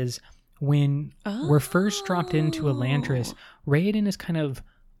is when we're first dropped into Elantris, Raoden is kind of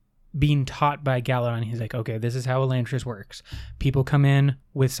being taught by Galadon. He's like, okay, this is how Elantris works. People come in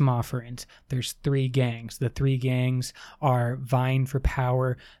with some offerings. There's 3 gangs. The 3 gangs are vying for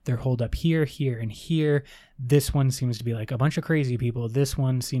power. They're holed up here, here, and here. This one seems to be like a bunch of crazy people. This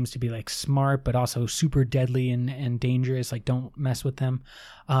one seems to be like smart, but also super deadly and dangerous. Like, don't mess with them.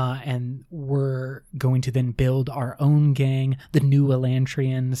 And we're going to then build our own gang, the New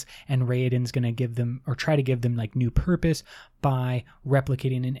Elantrians, and Raoden's going to give them, or try to give them, like, new purpose by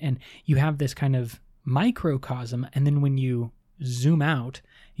replicating. And you have this kind of microcosm, and then when you zoom out,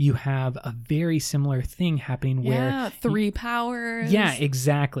 you have a very similar thing happening where 3 powers. Yeah,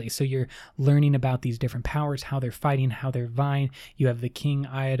 exactly. So you're learning about these different powers, how they're fighting, how they're vying. You have the King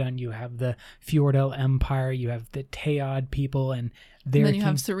Iadon, you have the Fjordell Empire, you have the Teod people, and then you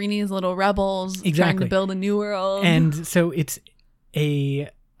have Serene's little rebels trying to build a new world. And so it's a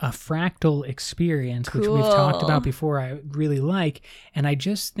fractal experience, which we've talked about before, I really like. And I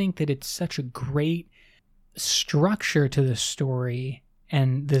just think that it's such a great structure to the story.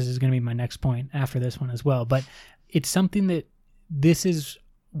 And this is going to be my next point after this one as well. But it's something that, this is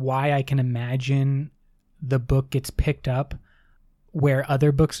why I can imagine the book gets picked up where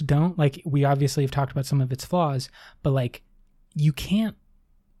other books don't. Like, we obviously have talked about some of its flaws, but like, you can't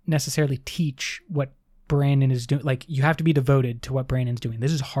necessarily teach what Brandon is doing. Like, you have to be devoted to what Brandon's doing.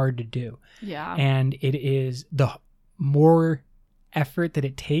 This is hard to do. Yeah. And it is, the more effort that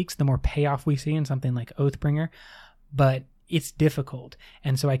it takes, the more payoff we see in something like Oathbringer. But it's difficult.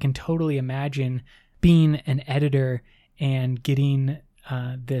 And so I can totally imagine being an editor and getting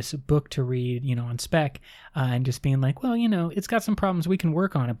this book to read, on spec, and just being like, well, it's got some problems, we can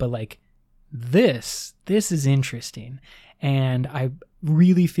work on it, but like, this is interesting. And I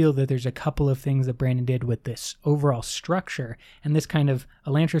really feel that there's a couple of things that Brandon did with this overall structure, and this kind of,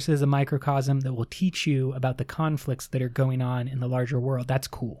 Elantris is a microcosm that will teach you about the conflicts that are going on in the larger world. That's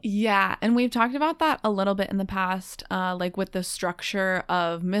cool. Yeah, and we've talked about that a little bit in the past, like with the structure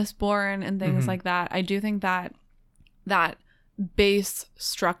of Mistborn and things like that. I do think that base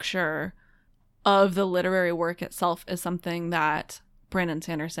structure of the literary work itself is something that Brandon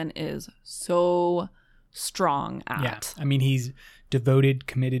Sanderson is so strong at. Yeah, I mean, he's devoted,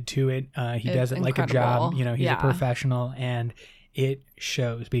 committed to it. He does it like a job. He's a professional, and it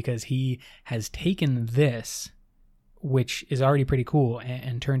shows, because he has taken this, which is already pretty cool,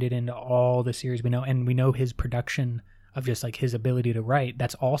 and turned it into all the series we know. And we know his production of just like his ability to write.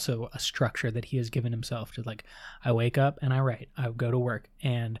 That's also a structure that he has given himself. Just like, I wake up and I write. I go to work,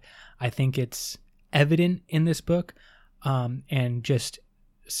 and I think it's evident in this book, and just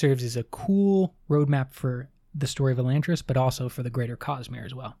serves as a cool roadmap for the story of Elantris, but also for the greater Cosmere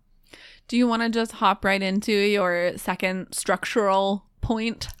as well. Do you want to just hop right into your second structural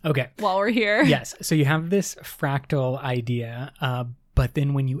point? Okay. While we're here. Yes. So you have this fractal idea, but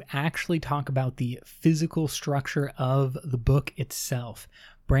then when you actually talk about the physical structure of the book itself,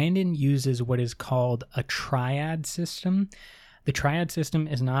 Brandon uses what is called a triad system. The triad system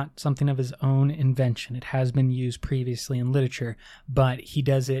is not something of his own invention. It has been used previously in literature, but he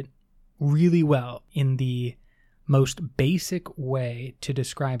does it really well. In the most basic way to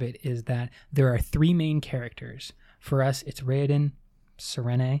describe it is that there are 3 main characters. For us, it's Raoden,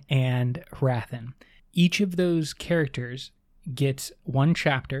 Sarene, and Hrathen. Each of those characters gets 1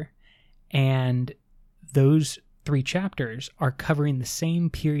 chapter, and those 3 chapters are covering the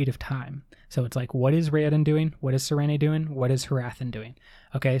same period of time. So it's like, what is Raoden doing? What is Sarene doing? What is Hrathen doing?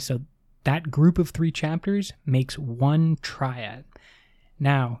 Okay, so that group of 3 chapters makes 1 triad.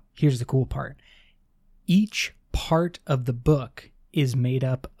 Now, here's the cool part. Each part of the book is made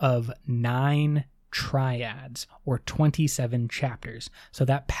up of 9 triads, or 27 chapters. So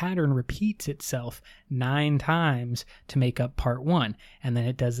that pattern repeats itself 9 times to make up part 1. And then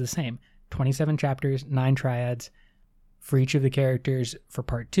it does the same. 27 chapters, 9 triads for each of the characters for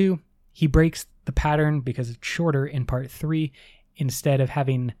part 2. He breaks the pattern because it's shorter in part 3. Instead of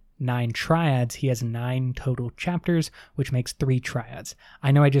having 9 triads, he has 9 total chapters, which makes 3 triads.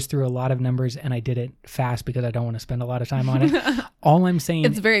 I know I just threw a lot of numbers and I did it fast because I don't want to spend a lot of time on it. All I'm saying...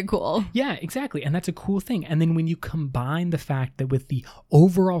 It's very cool. Yeah, exactly. And that's a cool thing. And then when you combine the fact that with the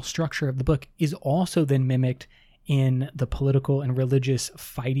overall structure of the book is also then mimicked in the political and religious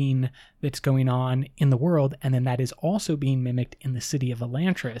fighting that's going on in the world, and then that is also being mimicked in the city of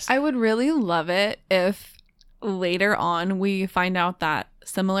Elantris. I would really love it if later on we find out that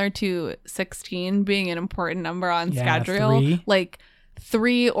similar to 16 being an important number on Scadrial, 3. like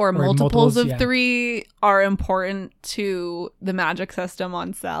 3 or multiples of yeah. 3 are important to the magic system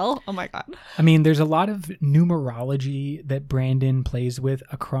on Cell. Oh my god. I mean, there's a lot of numerology that Brandon plays with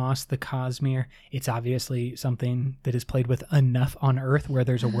across the Cosmere. It's obviously something that is played with enough on Earth where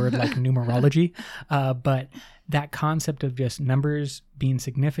there's a word like numerology. But that concept of just numbers being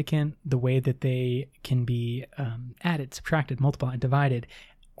significant, the way that they can be added, subtracted, multiplied, divided,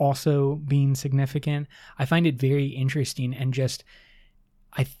 also being significant, I find it very interesting. And just,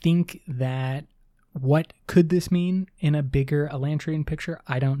 I think that what could this mean in a bigger Elantrian picture?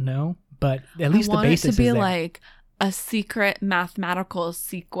 I don't know, but at least the basis is there. I want it to be like a secret mathematical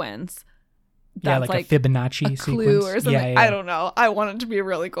sequence. That's like a Fibonacci a clue sequence or something. Yeah. I don't know. I want it to be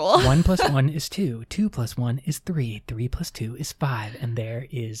really cool. 1 + 1 is 2. 2 + 1 is 3. 3 + 2 is 5. And there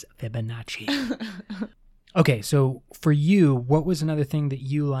is Fibonacci. Okay, so for you, what was another thing that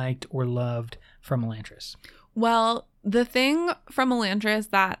you liked or loved from Elantris? Well, the thing from Elantris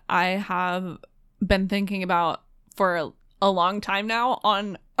that I have been thinking about for a long time now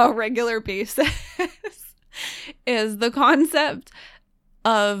on a regular basis is the concept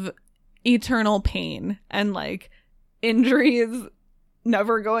of eternal pain and like injuries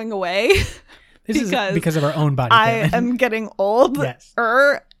never going away. This is because of our own body. I am getting old. Yes.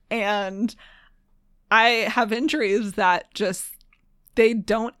 And I have injuries that just, they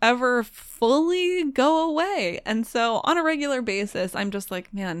don't ever fully go away. And so on a regular basis, I'm just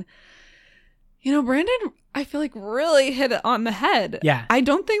like, man, you know, Brandon, I feel like really hit it on the head. Yeah. I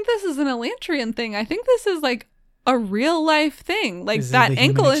don't think this is an Elantrian thing. I think this is like a real life thing. Like that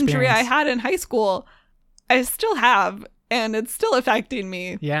ankle injury I had in high school, I still have, and it's still affecting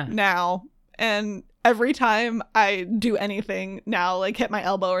me now. And every time I do anything now, like hit my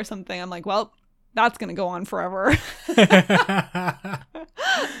elbow or something, I'm like, well, that's going to go on forever.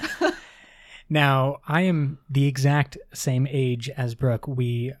 Now, I am the exact same age as Brooke.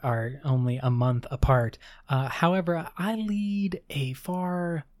 We are only a month apart. However, I lead a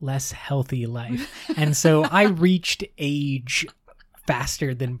far less healthy life. And so I reached age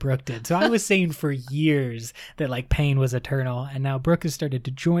faster than Brooke did. So I was saying for years that like pain was eternal. And now Brooke has started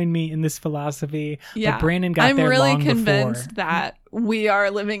to join me in this philosophy. Yeah. But Brandon got there really long before. I'm really convinced that we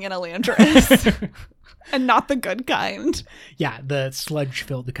are living in Elantris. And not the good kind. Yeah, the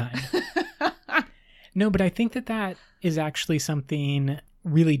sludge-filled kind. No, but I think that is actually something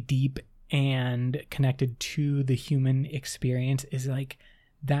really deep and connected to the human experience, is like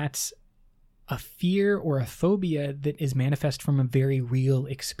that's a fear or a phobia that is manifest from a very real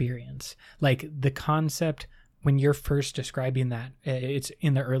experience. Like the concept, when you're first describing that, it's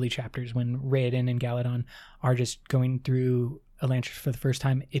in the early chapters when Raoden and Galadon are just going through Elantris for the first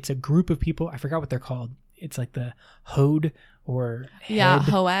time. It's a group of people. I forgot what they're called. It's like the Hode or Head. Yeah,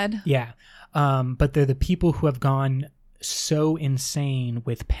 Hoed. Yeah. But they're the people who have gone so insane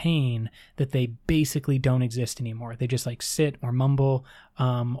with pain that they basically don't exist anymore. They just like sit or mumble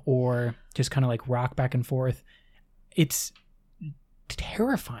or just kind of like rock back and forth. It's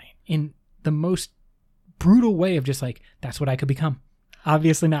terrifying in the most brutal way of just like, that's what I could become.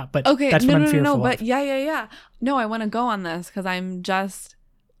 Obviously not, but okay, that's what I'm fearful of. But yeah. No, I want to go on this because I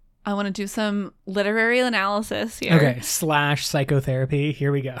want to do some literary analysis here. Okay, / psychotherapy.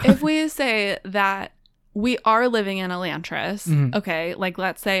 Here we go. If we say that we are living in Elantris, okay, like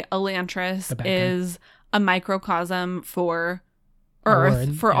let's say Elantris is a microcosm for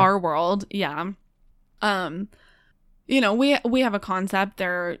Earth, for our world, yeah. You know, we have a concept,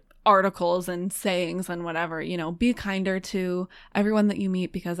 there are articles and sayings and whatever, you know, be kinder to everyone that you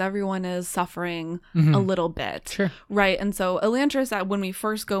meet because everyone is suffering a little bit. Sure. Right. And so Elantris, when we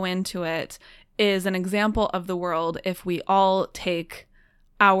first go into it, is an example of the world if we all take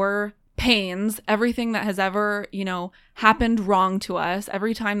our pains, everything that has ever, you know, happened wrong to us,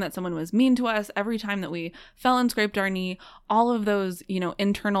 every time that someone was mean to us, every time that we fell and scraped our knee, all of those, you know,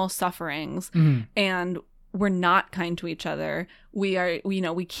 internal sufferings, and we're not kind to each other. We are, you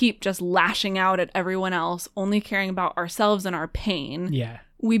know, we keep just lashing out at everyone else, only caring about ourselves and our pain. Yeah.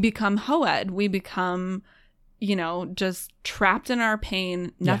 We become Hoed. We become, you know, just trapped in our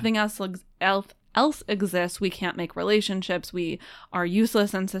pain. Nothing else else exists, we can't make relationships. We are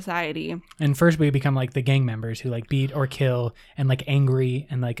useless in society. And first we become like the gang members who like beat or kill and like angry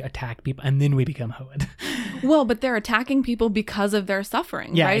and like attack people. And then we become Hoed. Well, but they're attacking people because of their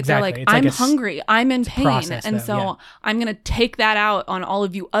suffering, Yeah, right? exactly. They're It's like, like I'm hungry, I'm in pain. process, And though, so yeah. I'm going to take that out on all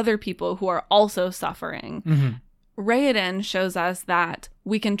of you other people who are also suffering. Mm-hmm. Raoden shows us that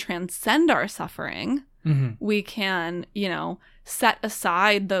we can transcend our suffering. Mm-hmm. We can, set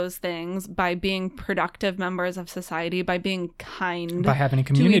aside those things by being productive members of society, by being kind By having a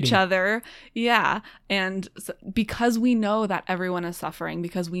to community. each other. Yeah. And so, because we know that everyone is suffering,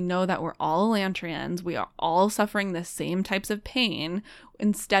 because we know that we're all Elantrians, we are all suffering the same types of pain.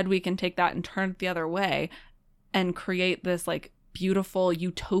 Instead, we can take that and turn it the other way and create this like beautiful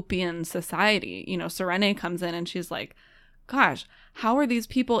utopian society. Serene comes in and she's like, gosh, how are these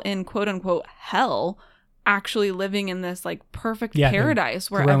people in quote unquote hell actually living in this like perfect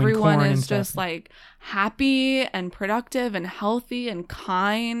paradise where growing everyone corn is and just stuff. like happy and productive and healthy and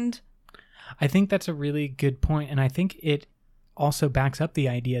kind? I think that's a really good point, and I think it also backs up the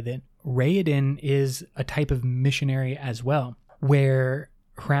idea that Raoden is a type of missionary as well, where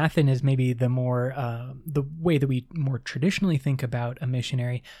Hrathen is maybe the more the way that we more traditionally think about a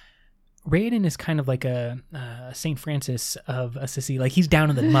missionary. Raoden is kind of like a St. Francis of Assisi. Like he's down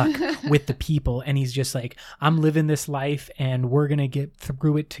in the muck with the people, and he's just like, I'm living this life and we're going to get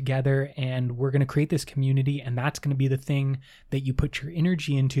through it together and we're going to create this community, and that's going to be the thing that you put your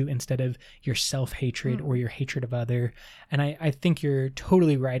energy into instead of your self-hatred or your hatred of other. And I think you're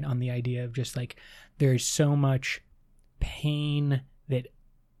totally right on the idea of just like there's so much pain that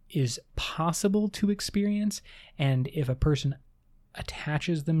is possible to experience, and if a person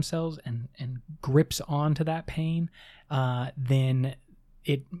attaches themselves and grips onto that pain, then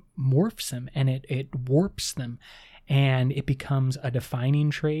it morphs them and it warps them, and it becomes a defining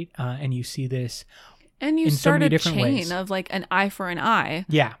trait. And you see this And you in so start many a different chain ways. of like an eye for an eye,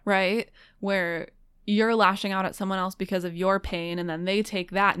 Yeah, right? Where you're lashing out at someone else because of your pain, and then they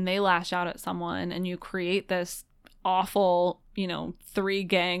take that and they lash out at someone, and you create this awful, 3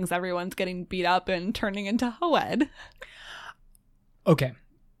 gangs, everyone's getting beat up and turning into Hoed. okay,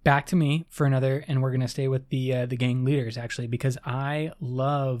 back to me for another, and we're gonna stay with the gang leaders actually, because I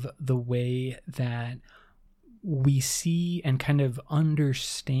love the way that we see and kind of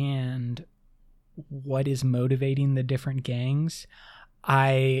understand what is motivating the different gangs.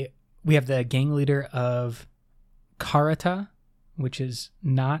 We have the gang leader of Karata, which is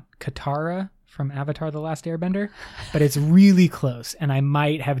not Katara from Avatar: The Last Airbender, but it's really close, and I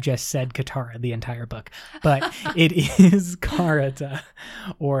might have just said Katara the entire book, but it is Karata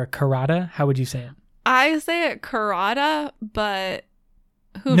or Karata. How would you say it? I say it Karata, but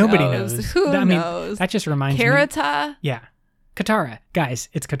who Nobody knows? knows. Who I mean, knows? that just reminds me. Karata? Yeah. Katara. Guys,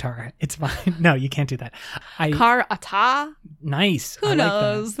 it's Katara. It's fine. No, you can't do that. Karata? Nice. Who I like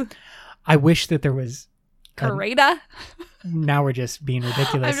knows? that. I wish that there was... Karata? Now we're just being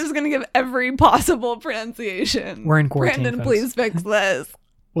ridiculous. I'm just going to give every possible pronunciation. We're in quarantine, Brandon, folks. please fix this.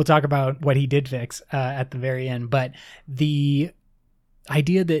 We'll talk about what he did fix at the very end. But the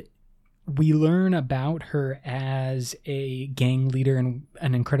idea that we learn about her as a gang leader, and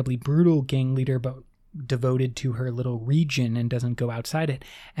an incredibly brutal gang leader, but devoted to her little region and doesn't go outside it.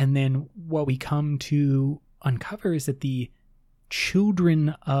 And then what we come to uncover is that the children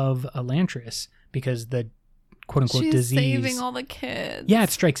of Elantris, because the quote-unquote She's disease... saving all the kids. Yeah, it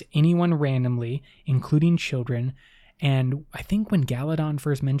strikes anyone randomly, including children. And I think when Galadon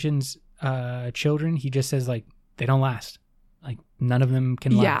first mentions children, he just says, like, they don't last. Like, none of them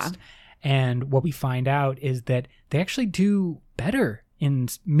can last. And what we find out is that they actually do better in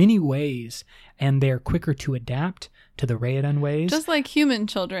many ways, and they're quicker to adapt to the Raoden ways. Just like human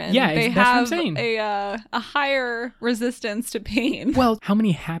children. Yeah, they that's what I'm have saying. a higher resistance to pain. Well, how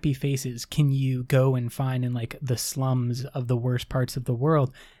many happy faces can you go and find in like the slums of the worst parts of the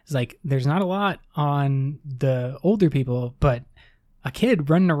world? It's like there's not a lot on the older people, but a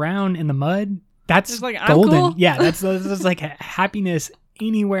kid running around in the mud, that's It's like, I'm golden. cool. Yeah, that's like happiness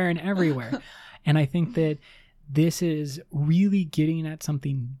anywhere and everywhere. And I think that this is really getting at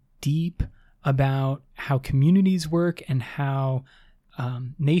something deep about how communities work and how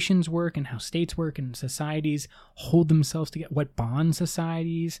nations work and how states work and societies hold themselves together, what bonds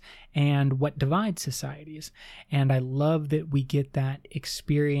societies and what divides societies. And I love that we get that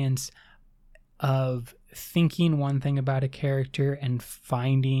experience of thinking one thing about a character and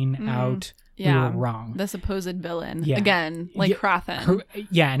finding out we were wrong. The supposed villain. Yeah. Again, like Yeah, Hrathen.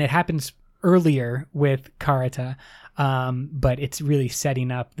 Yeah, and it happens earlier with Karata, but it's really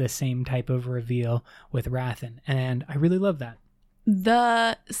setting up the same type of reveal with Hrathen, and I really love that.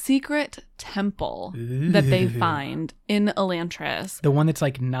 The secret temple that they Ooh. find in Elantris. The one that's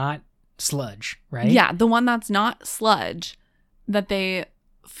like not sludge, right? Yeah, the one that's not sludge that they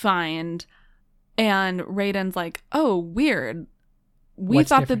find, and Raiden's like, "Oh, weird. We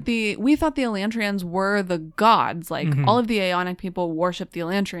thought the Elantrians were the gods. Like all of the Aeonic people worship the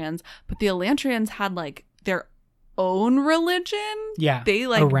Elantrians, but the Elantrians had like their own religion. Yeah. They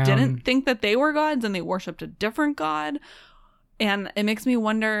like didn't think that they were gods, and they worshipped a different god. And it makes me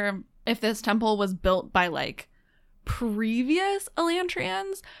wonder if this temple was built by like previous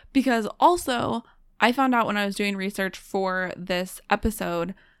Elantrians, because also I found out when I was doing research for this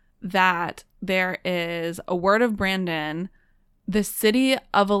episode that there is a word of Brandon. The city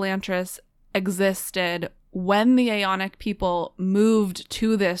of Elantris existed when the Aeonic people moved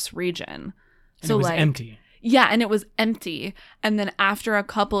to this region. And so it was like empty. Yeah, and it was empty. And then after a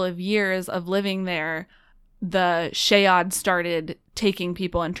couple of years of living there, the Shaod started taking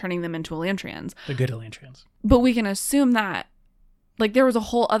people and turning them into Elantrians. The good Elantrians. But we can assume that like there was a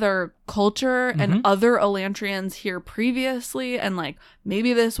whole other culture and other Elantrians here previously, and like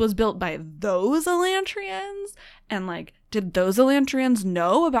maybe this was built by those Elantrians, and like did those Elantrians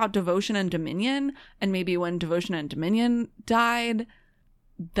know about Devotion and Dominion? And maybe when Devotion and Dominion died,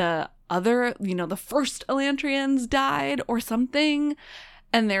 the other, the first Elantrians died or something.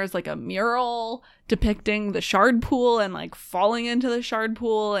 And there's like a mural depicting the shard pool and like falling into the shard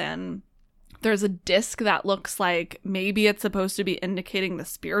pool. And there's a disc that looks like maybe it's supposed to be indicating the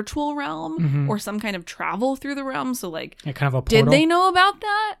spiritual realm or some kind of travel through the realm. So like, yeah, kind of a portal. Did they know about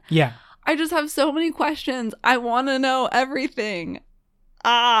that? Yeah. I just have so many questions. I want to know everything.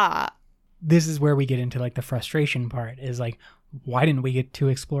 This is where we get into like the frustration part, is like, why didn't we get to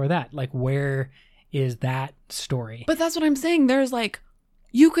explore that? Like, where is that story? But that's what I'm saying. There's like,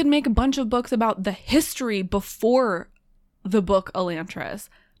 you could make a bunch of books about the history before the book Elantris.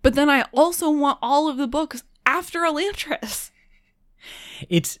 But then I also want all of the books after Elantris.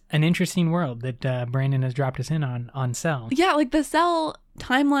 It's an interesting world that Brandon has dropped us in on Cell. Yeah, like the Cell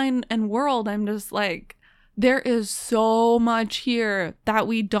timeline and world, I'm just like, there is so much here that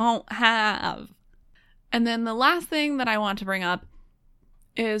we don't have. And then the last thing that I want to bring up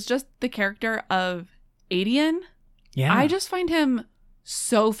is just the character of Adian. Yeah. I just find him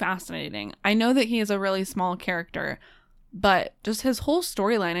so fascinating. I know that he is a really small character, but just his whole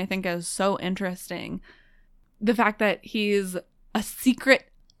storyline I think is so interesting. The fact that he's a secret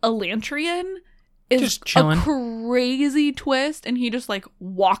Elantrian is a crazy twist, and he just like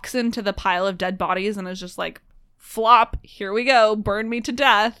walks into the pile of dead bodies and is just like, flop, here we go, burn me to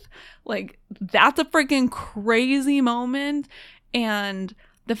death. Like, that's a freaking crazy moment. And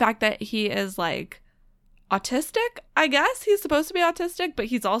the fact that he is like autistic, I guess he's supposed to be autistic, but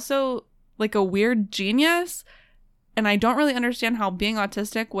he's also like a weird genius. And I don't really understand how being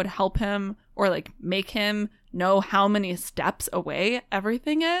autistic would help him or like make him know how many steps away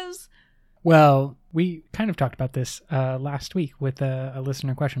everything is. Well, we kind of talked about this last week with a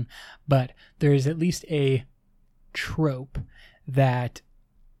listener question, but there is at least a trope that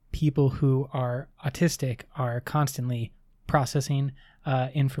people who are autistic are constantly processing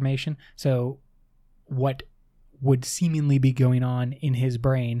information. So what would seemingly be going on in his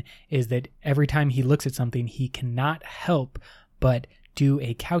brain is that every time he looks at something, he cannot help but do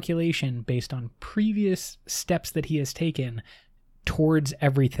a calculation based on previous steps that he has taken towards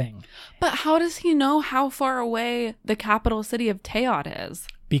everything. But how does he know how far away the capital city of Teod is?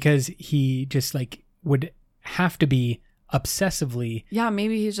 Because he just like would have to be obsessively. Yeah,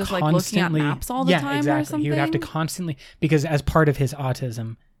 maybe he's just like looking at maps all the time exactly. or something. He would have to constantly, because as part of his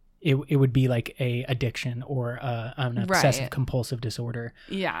autism, it would be like a addiction or an obsessive compulsive disorder.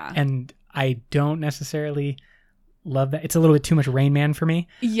 Yeah. And I don't necessarily love that. It's a little bit too much Rain Man for me.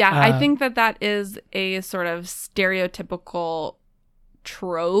 Yeah, I think that is a sort of stereotypical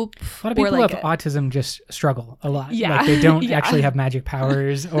trope. A lot of people with autism just struggle a lot. Yeah. Like they don't actually have magic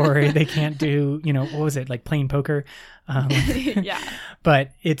powers, or they can't do, what was it, like playing poker? Yeah. But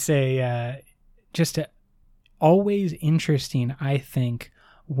it's always interesting, I think,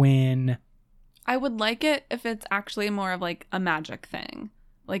 when... I would like it if it's actually more of like a magic thing.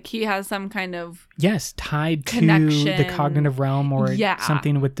 Like he has some kind of... Yes, tied connection, to the cognitive realm, or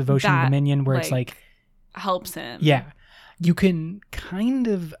something with Devotion and Dominion where it's like... helps him. Yeah. You can kind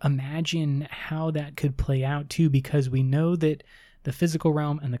of imagine how that could play out too, because we know that the physical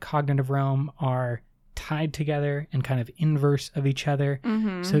realm and the cognitive realm are tied together and kind of inverse of each other.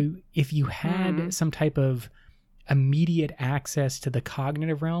 Mm-hmm. So if you had some type of immediate access to the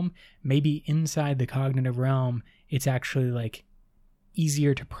cognitive realm, maybe inside the cognitive realm, it's actually like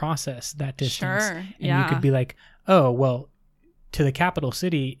easier to process that distance. Sure. And you could be like, oh, well, to the capital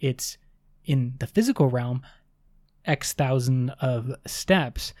city, it's in the physical realm, X thousand of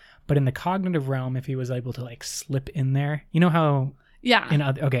steps. But in the cognitive realm, if he was able to like slip in there, you know how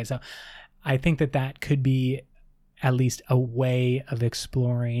okay, so I think that could be at least a way of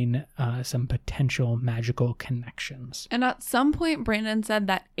exploring some potential magical connections. And at some point, Brandon said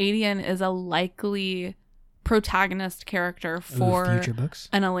that Adian is a likely protagonist character for future books,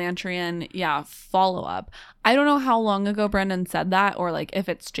 an Elantrian, follow-up. I don't know how long ago Brandon said that, or like if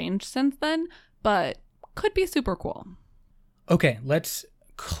it's changed since then, but could be super cool. Okay, let's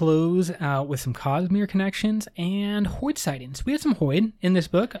close out with some Cosmere connections and Hoid sightings. We had some Hoid in this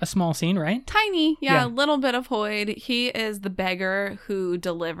book, a small scene, right? Tiny, a little bit of Hoid. He is the beggar who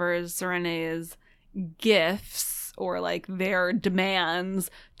delivers Serene's gifts, or like their demands,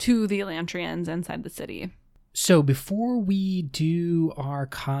 to the Elantrians inside the city. So before we do our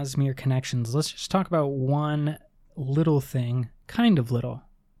Cosmere connections, let's just talk about one little thing, kind of little,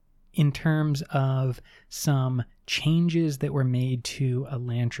 in terms of some changes that were made to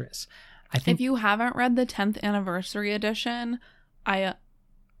Elantris. I think if you haven't read the 10th anniversary edition, I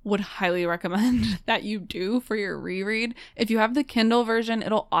would highly recommend that you do for your reread. If you have the Kindle version,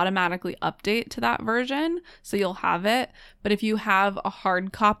 it'll automatically update to that version, so you'll have it. But if you have a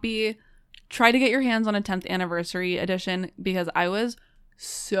hard copy, try to get your hands on a 10th anniversary edition, because I was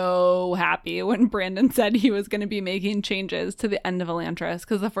so happy when Brandon said he was going to be making changes to the end of Elantris,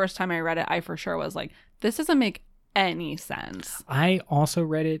 because the first time I read it, I for sure was like, this doesn't make any sense. I also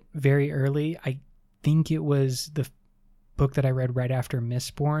read it very early. I think it was the book that I read right after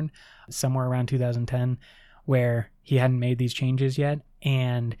Mistborn, somewhere around 2010, where he hadn't made these changes yet.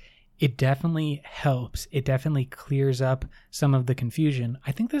 And it definitely helps. It definitely clears up some of the confusion.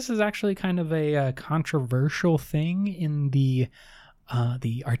 I think this is actually kind of a controversial thing in the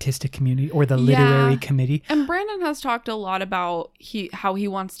artistic community, or the literary committee. And Brandon has talked a lot about how he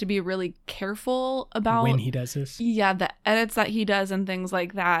wants to be really careful about when he does this. Yeah, the edits that he does and things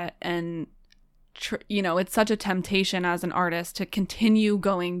like that. And it's such a temptation as an artist to continue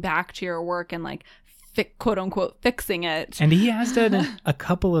going back to your work and like quote unquote fixing it. And he has done it a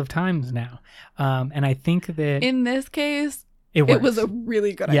couple of times now. And I think that in this case, it was a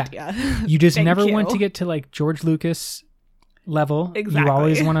really good idea. You just never want to get to like George Lucas level. Exactly. You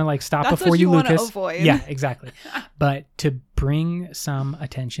always want to like stop That's before what you you Lucas. Avoid. Yeah, exactly. But to bring some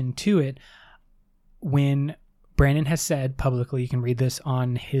attention to it, when Brandon has said publicly, you can read this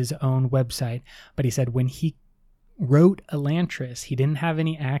on his own website, but he said when he wrote Elantris, he didn't have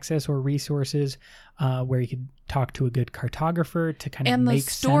any access or resources where he could talk to a good cartographer to kind of make sense. And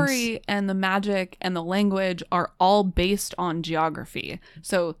the story and the magic and the language are all based on geography.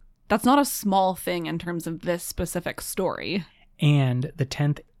 So that's not a small thing in terms of this specific story. And the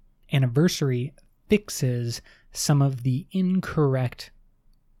 10th anniversary fixes some of the incorrect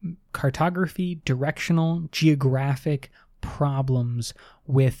cartography, directional, geographic problems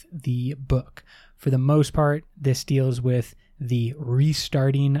with the book. For the most part, this deals with the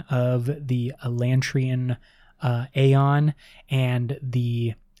restarting of the Elantrian Aeon and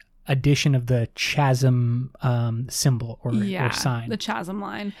the addition of the chasm symbol or sign. The chasm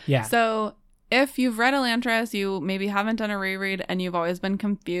line. Yeah. So if you've read Elantris, you maybe haven't done a reread, and you've always been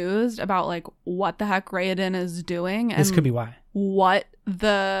confused about like what the heck Raoden is doing. And this could be why. What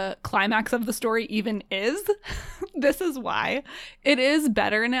the climax of the story even is. This is why. It is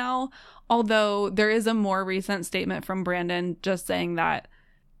better now, although there is a more recent statement from Brandon just saying that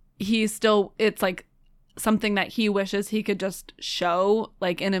it's like something that he wishes he could just show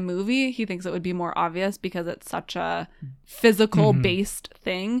like in a movie. He thinks it would be more obvious because it's such a physical based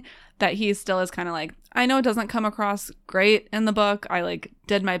thing that he still is kind of like, I know it doesn't come across great in the book. I like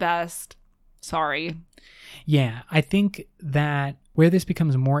did my best. Sorry. Yeah, I think that where this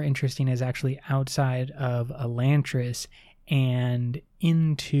becomes more interesting is actually outside of Elantris and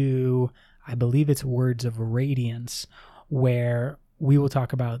into, I believe it's Words of Radiance, where we will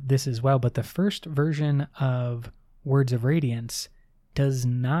talk about this as well. But the first version of Words of Radiance ends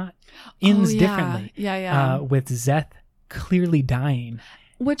differently. Yeah. With Szeth clearly dying.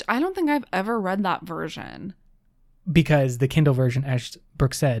 Which I don't think I've ever read that version. Because the Kindle version, as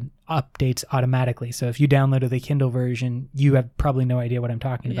Brooke said, updates automatically. So if you downloaded the Kindle version, you have probably no idea what I'm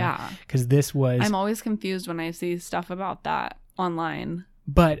talking about. Yeah. Because this was... I'm always confused when I see stuff about that online.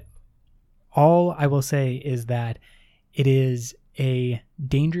 But all I will say is that it is a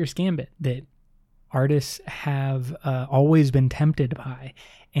dangerous gambit that artists have always been tempted by.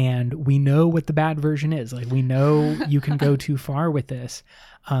 And we know what the bad version is. Like, we know you can go too far with this.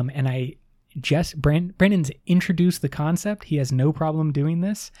 Brandon's introduced the concept. He has no problem doing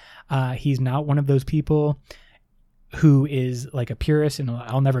this. He's not one of those people. who is like a purist and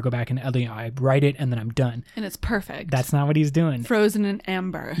I'll never go back and I write it and then I'm done. And it's perfect. That's not what he's doing. Frozen in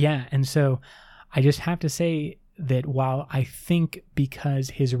amber. Yeah. And so I just have to say that while I think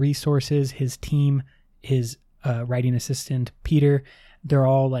because his resources, his team, his writing assistant, Peter, they're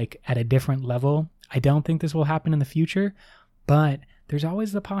all like at a different level, I don't think this will happen in the future, but there's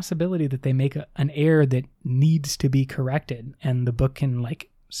always the possibility that they make an error that needs to be corrected and the book can like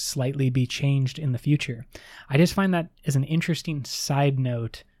slightly be changed in the future. I just find that as an interesting side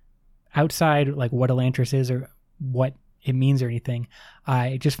note outside like what Elantris is or what it means or anything.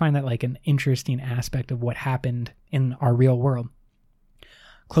 I just find that like an interesting aspect of what happened in our real world.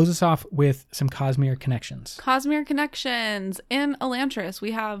 Close us off with some Cosmere connections. Cosmere connections. In Elantris,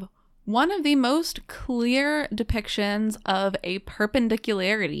 we have one of the most clear depictions of a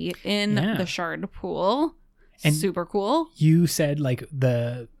perpendicularity in the Shard Pool. And super cool. You said like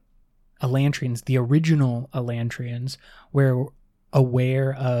the Elantrians, the original Elantrians, were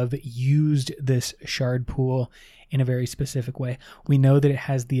aware of, used this Shard Pool in a very specific way. We know that it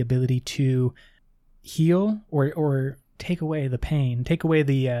has the ability to heal or take away the pain, take away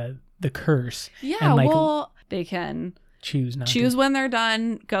the curse. Yeah, and like, well, they can choose when they're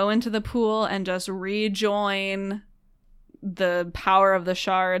done, go into the pool and just rejoin the power of the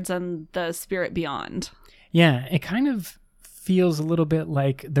shards and the spirit beyond. Yeah, it kind of feels a little bit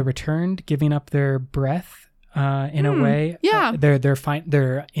like the Returned giving up their breath in a way. Yeah.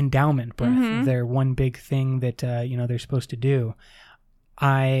 Their endowment breath, their one big thing that they're supposed to do.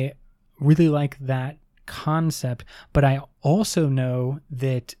 I really like that concept, but I also know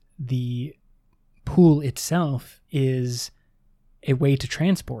that the pool itself is a way to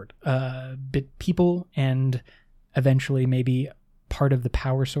transport people and eventually maybe part of the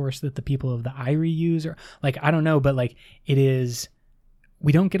power source that the people of the Eyrie use, or like I don't know, but like it is.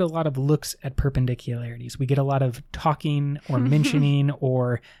 We don't get a lot of looks at perpendicularities. We get a lot of talking or mentioning,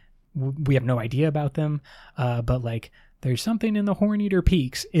 or we have no idea about them. But like, there's something in the Horn-Eater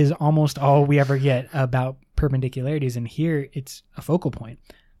Peaks is almost all we ever get about perpendicularities, and here it's a focal point.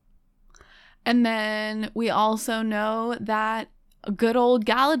 And then we also know that good old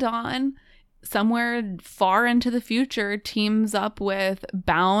Galadon, somewhere far into the future, teams up with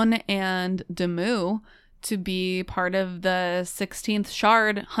Baun and Demu to be part of the 16th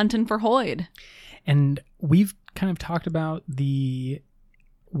Shard hunting for Hoid. And we've kind of talked about the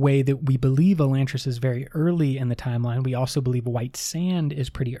way that we believe Elantris is very early in the timeline. We also believe White Sand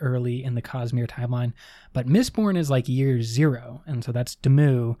is pretty early in the Cosmere timeline, but Mistborn is like year 0, and so that's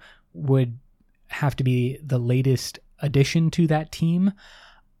Demu would have to be the latest addition to that team.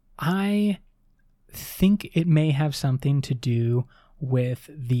 I think it may have something to do with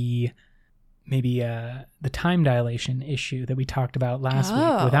the time dilation issue that we talked about last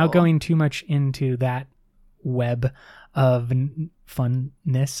week, without going too much into that web of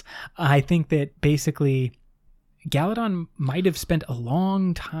funness. I think that basically Galadon might have spent a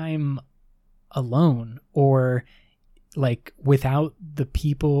long time alone, or like without the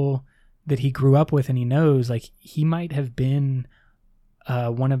people that he grew up with and he knows. Like he might have been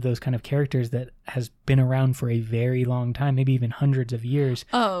one of those kind of characters that has been around for a very long time, maybe even hundreds of years,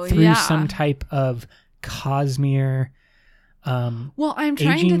 through some type of Cosmere. Well, I'm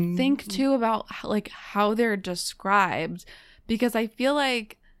trying to think too about like how they're described, because I feel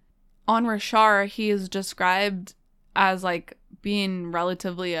like on Rashar he is described as like being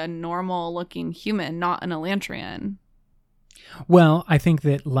relatively a normal looking human, not an Elantrian. Well, I think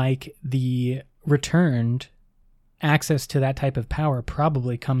that like the Returned, access to that type of power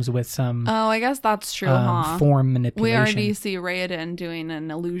probably comes with some I guess that's true, form manipulation. We already see Raoden doing an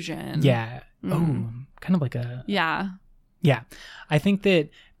illusion. Yeah. Kind of like a... Yeah. I think that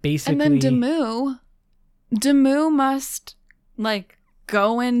basically... And then Demu must like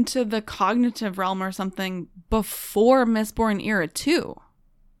go into the cognitive realm or something before Mistborn Era 2.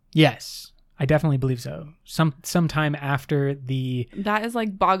 Yes. I definitely believe so. Sometime after the... That is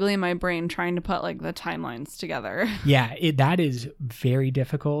like boggling my brain trying to put like the timelines together. Yeah, that is very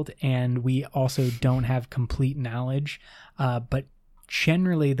difficult, and we also don't have complete knowledge. But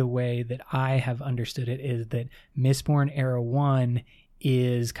generally the way that I have understood it is that Mistborn Era 1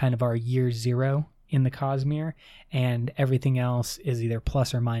 is kind of our year 0 in the Cosmere, and everything else is either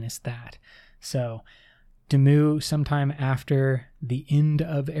plus or minus that. So... Demu sometime after the end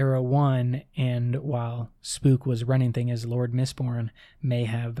of Era 1, and while Spook was running things as Lord Mistborn, may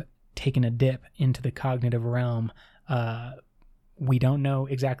have taken a dip into the cognitive realm. We don't know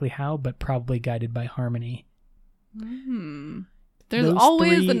exactly how, but probably guided by Harmony. There's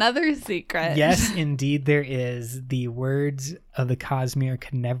always another secret. Yes, indeed there is. The words of the Cosmere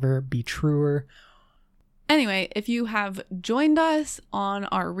can never be truer. Anyway, if you have joined us on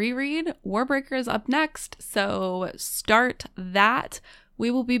our reread, Warbreaker is up next, so start that.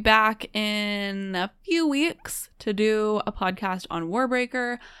 We will be back in a few weeks to do a podcast on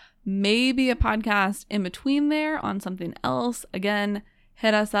Warbreaker, maybe a podcast in between there on something else. Again,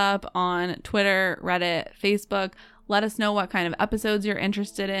 hit us up on Twitter, Reddit, Facebook. Let us know what kind of episodes you're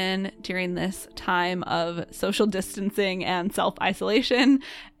interested in during this time of social distancing and self-isolation,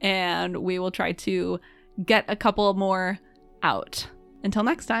 and we will try to get a couple more out. Until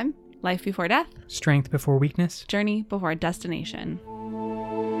next time, life before death, Strength before weakness. journey before destination.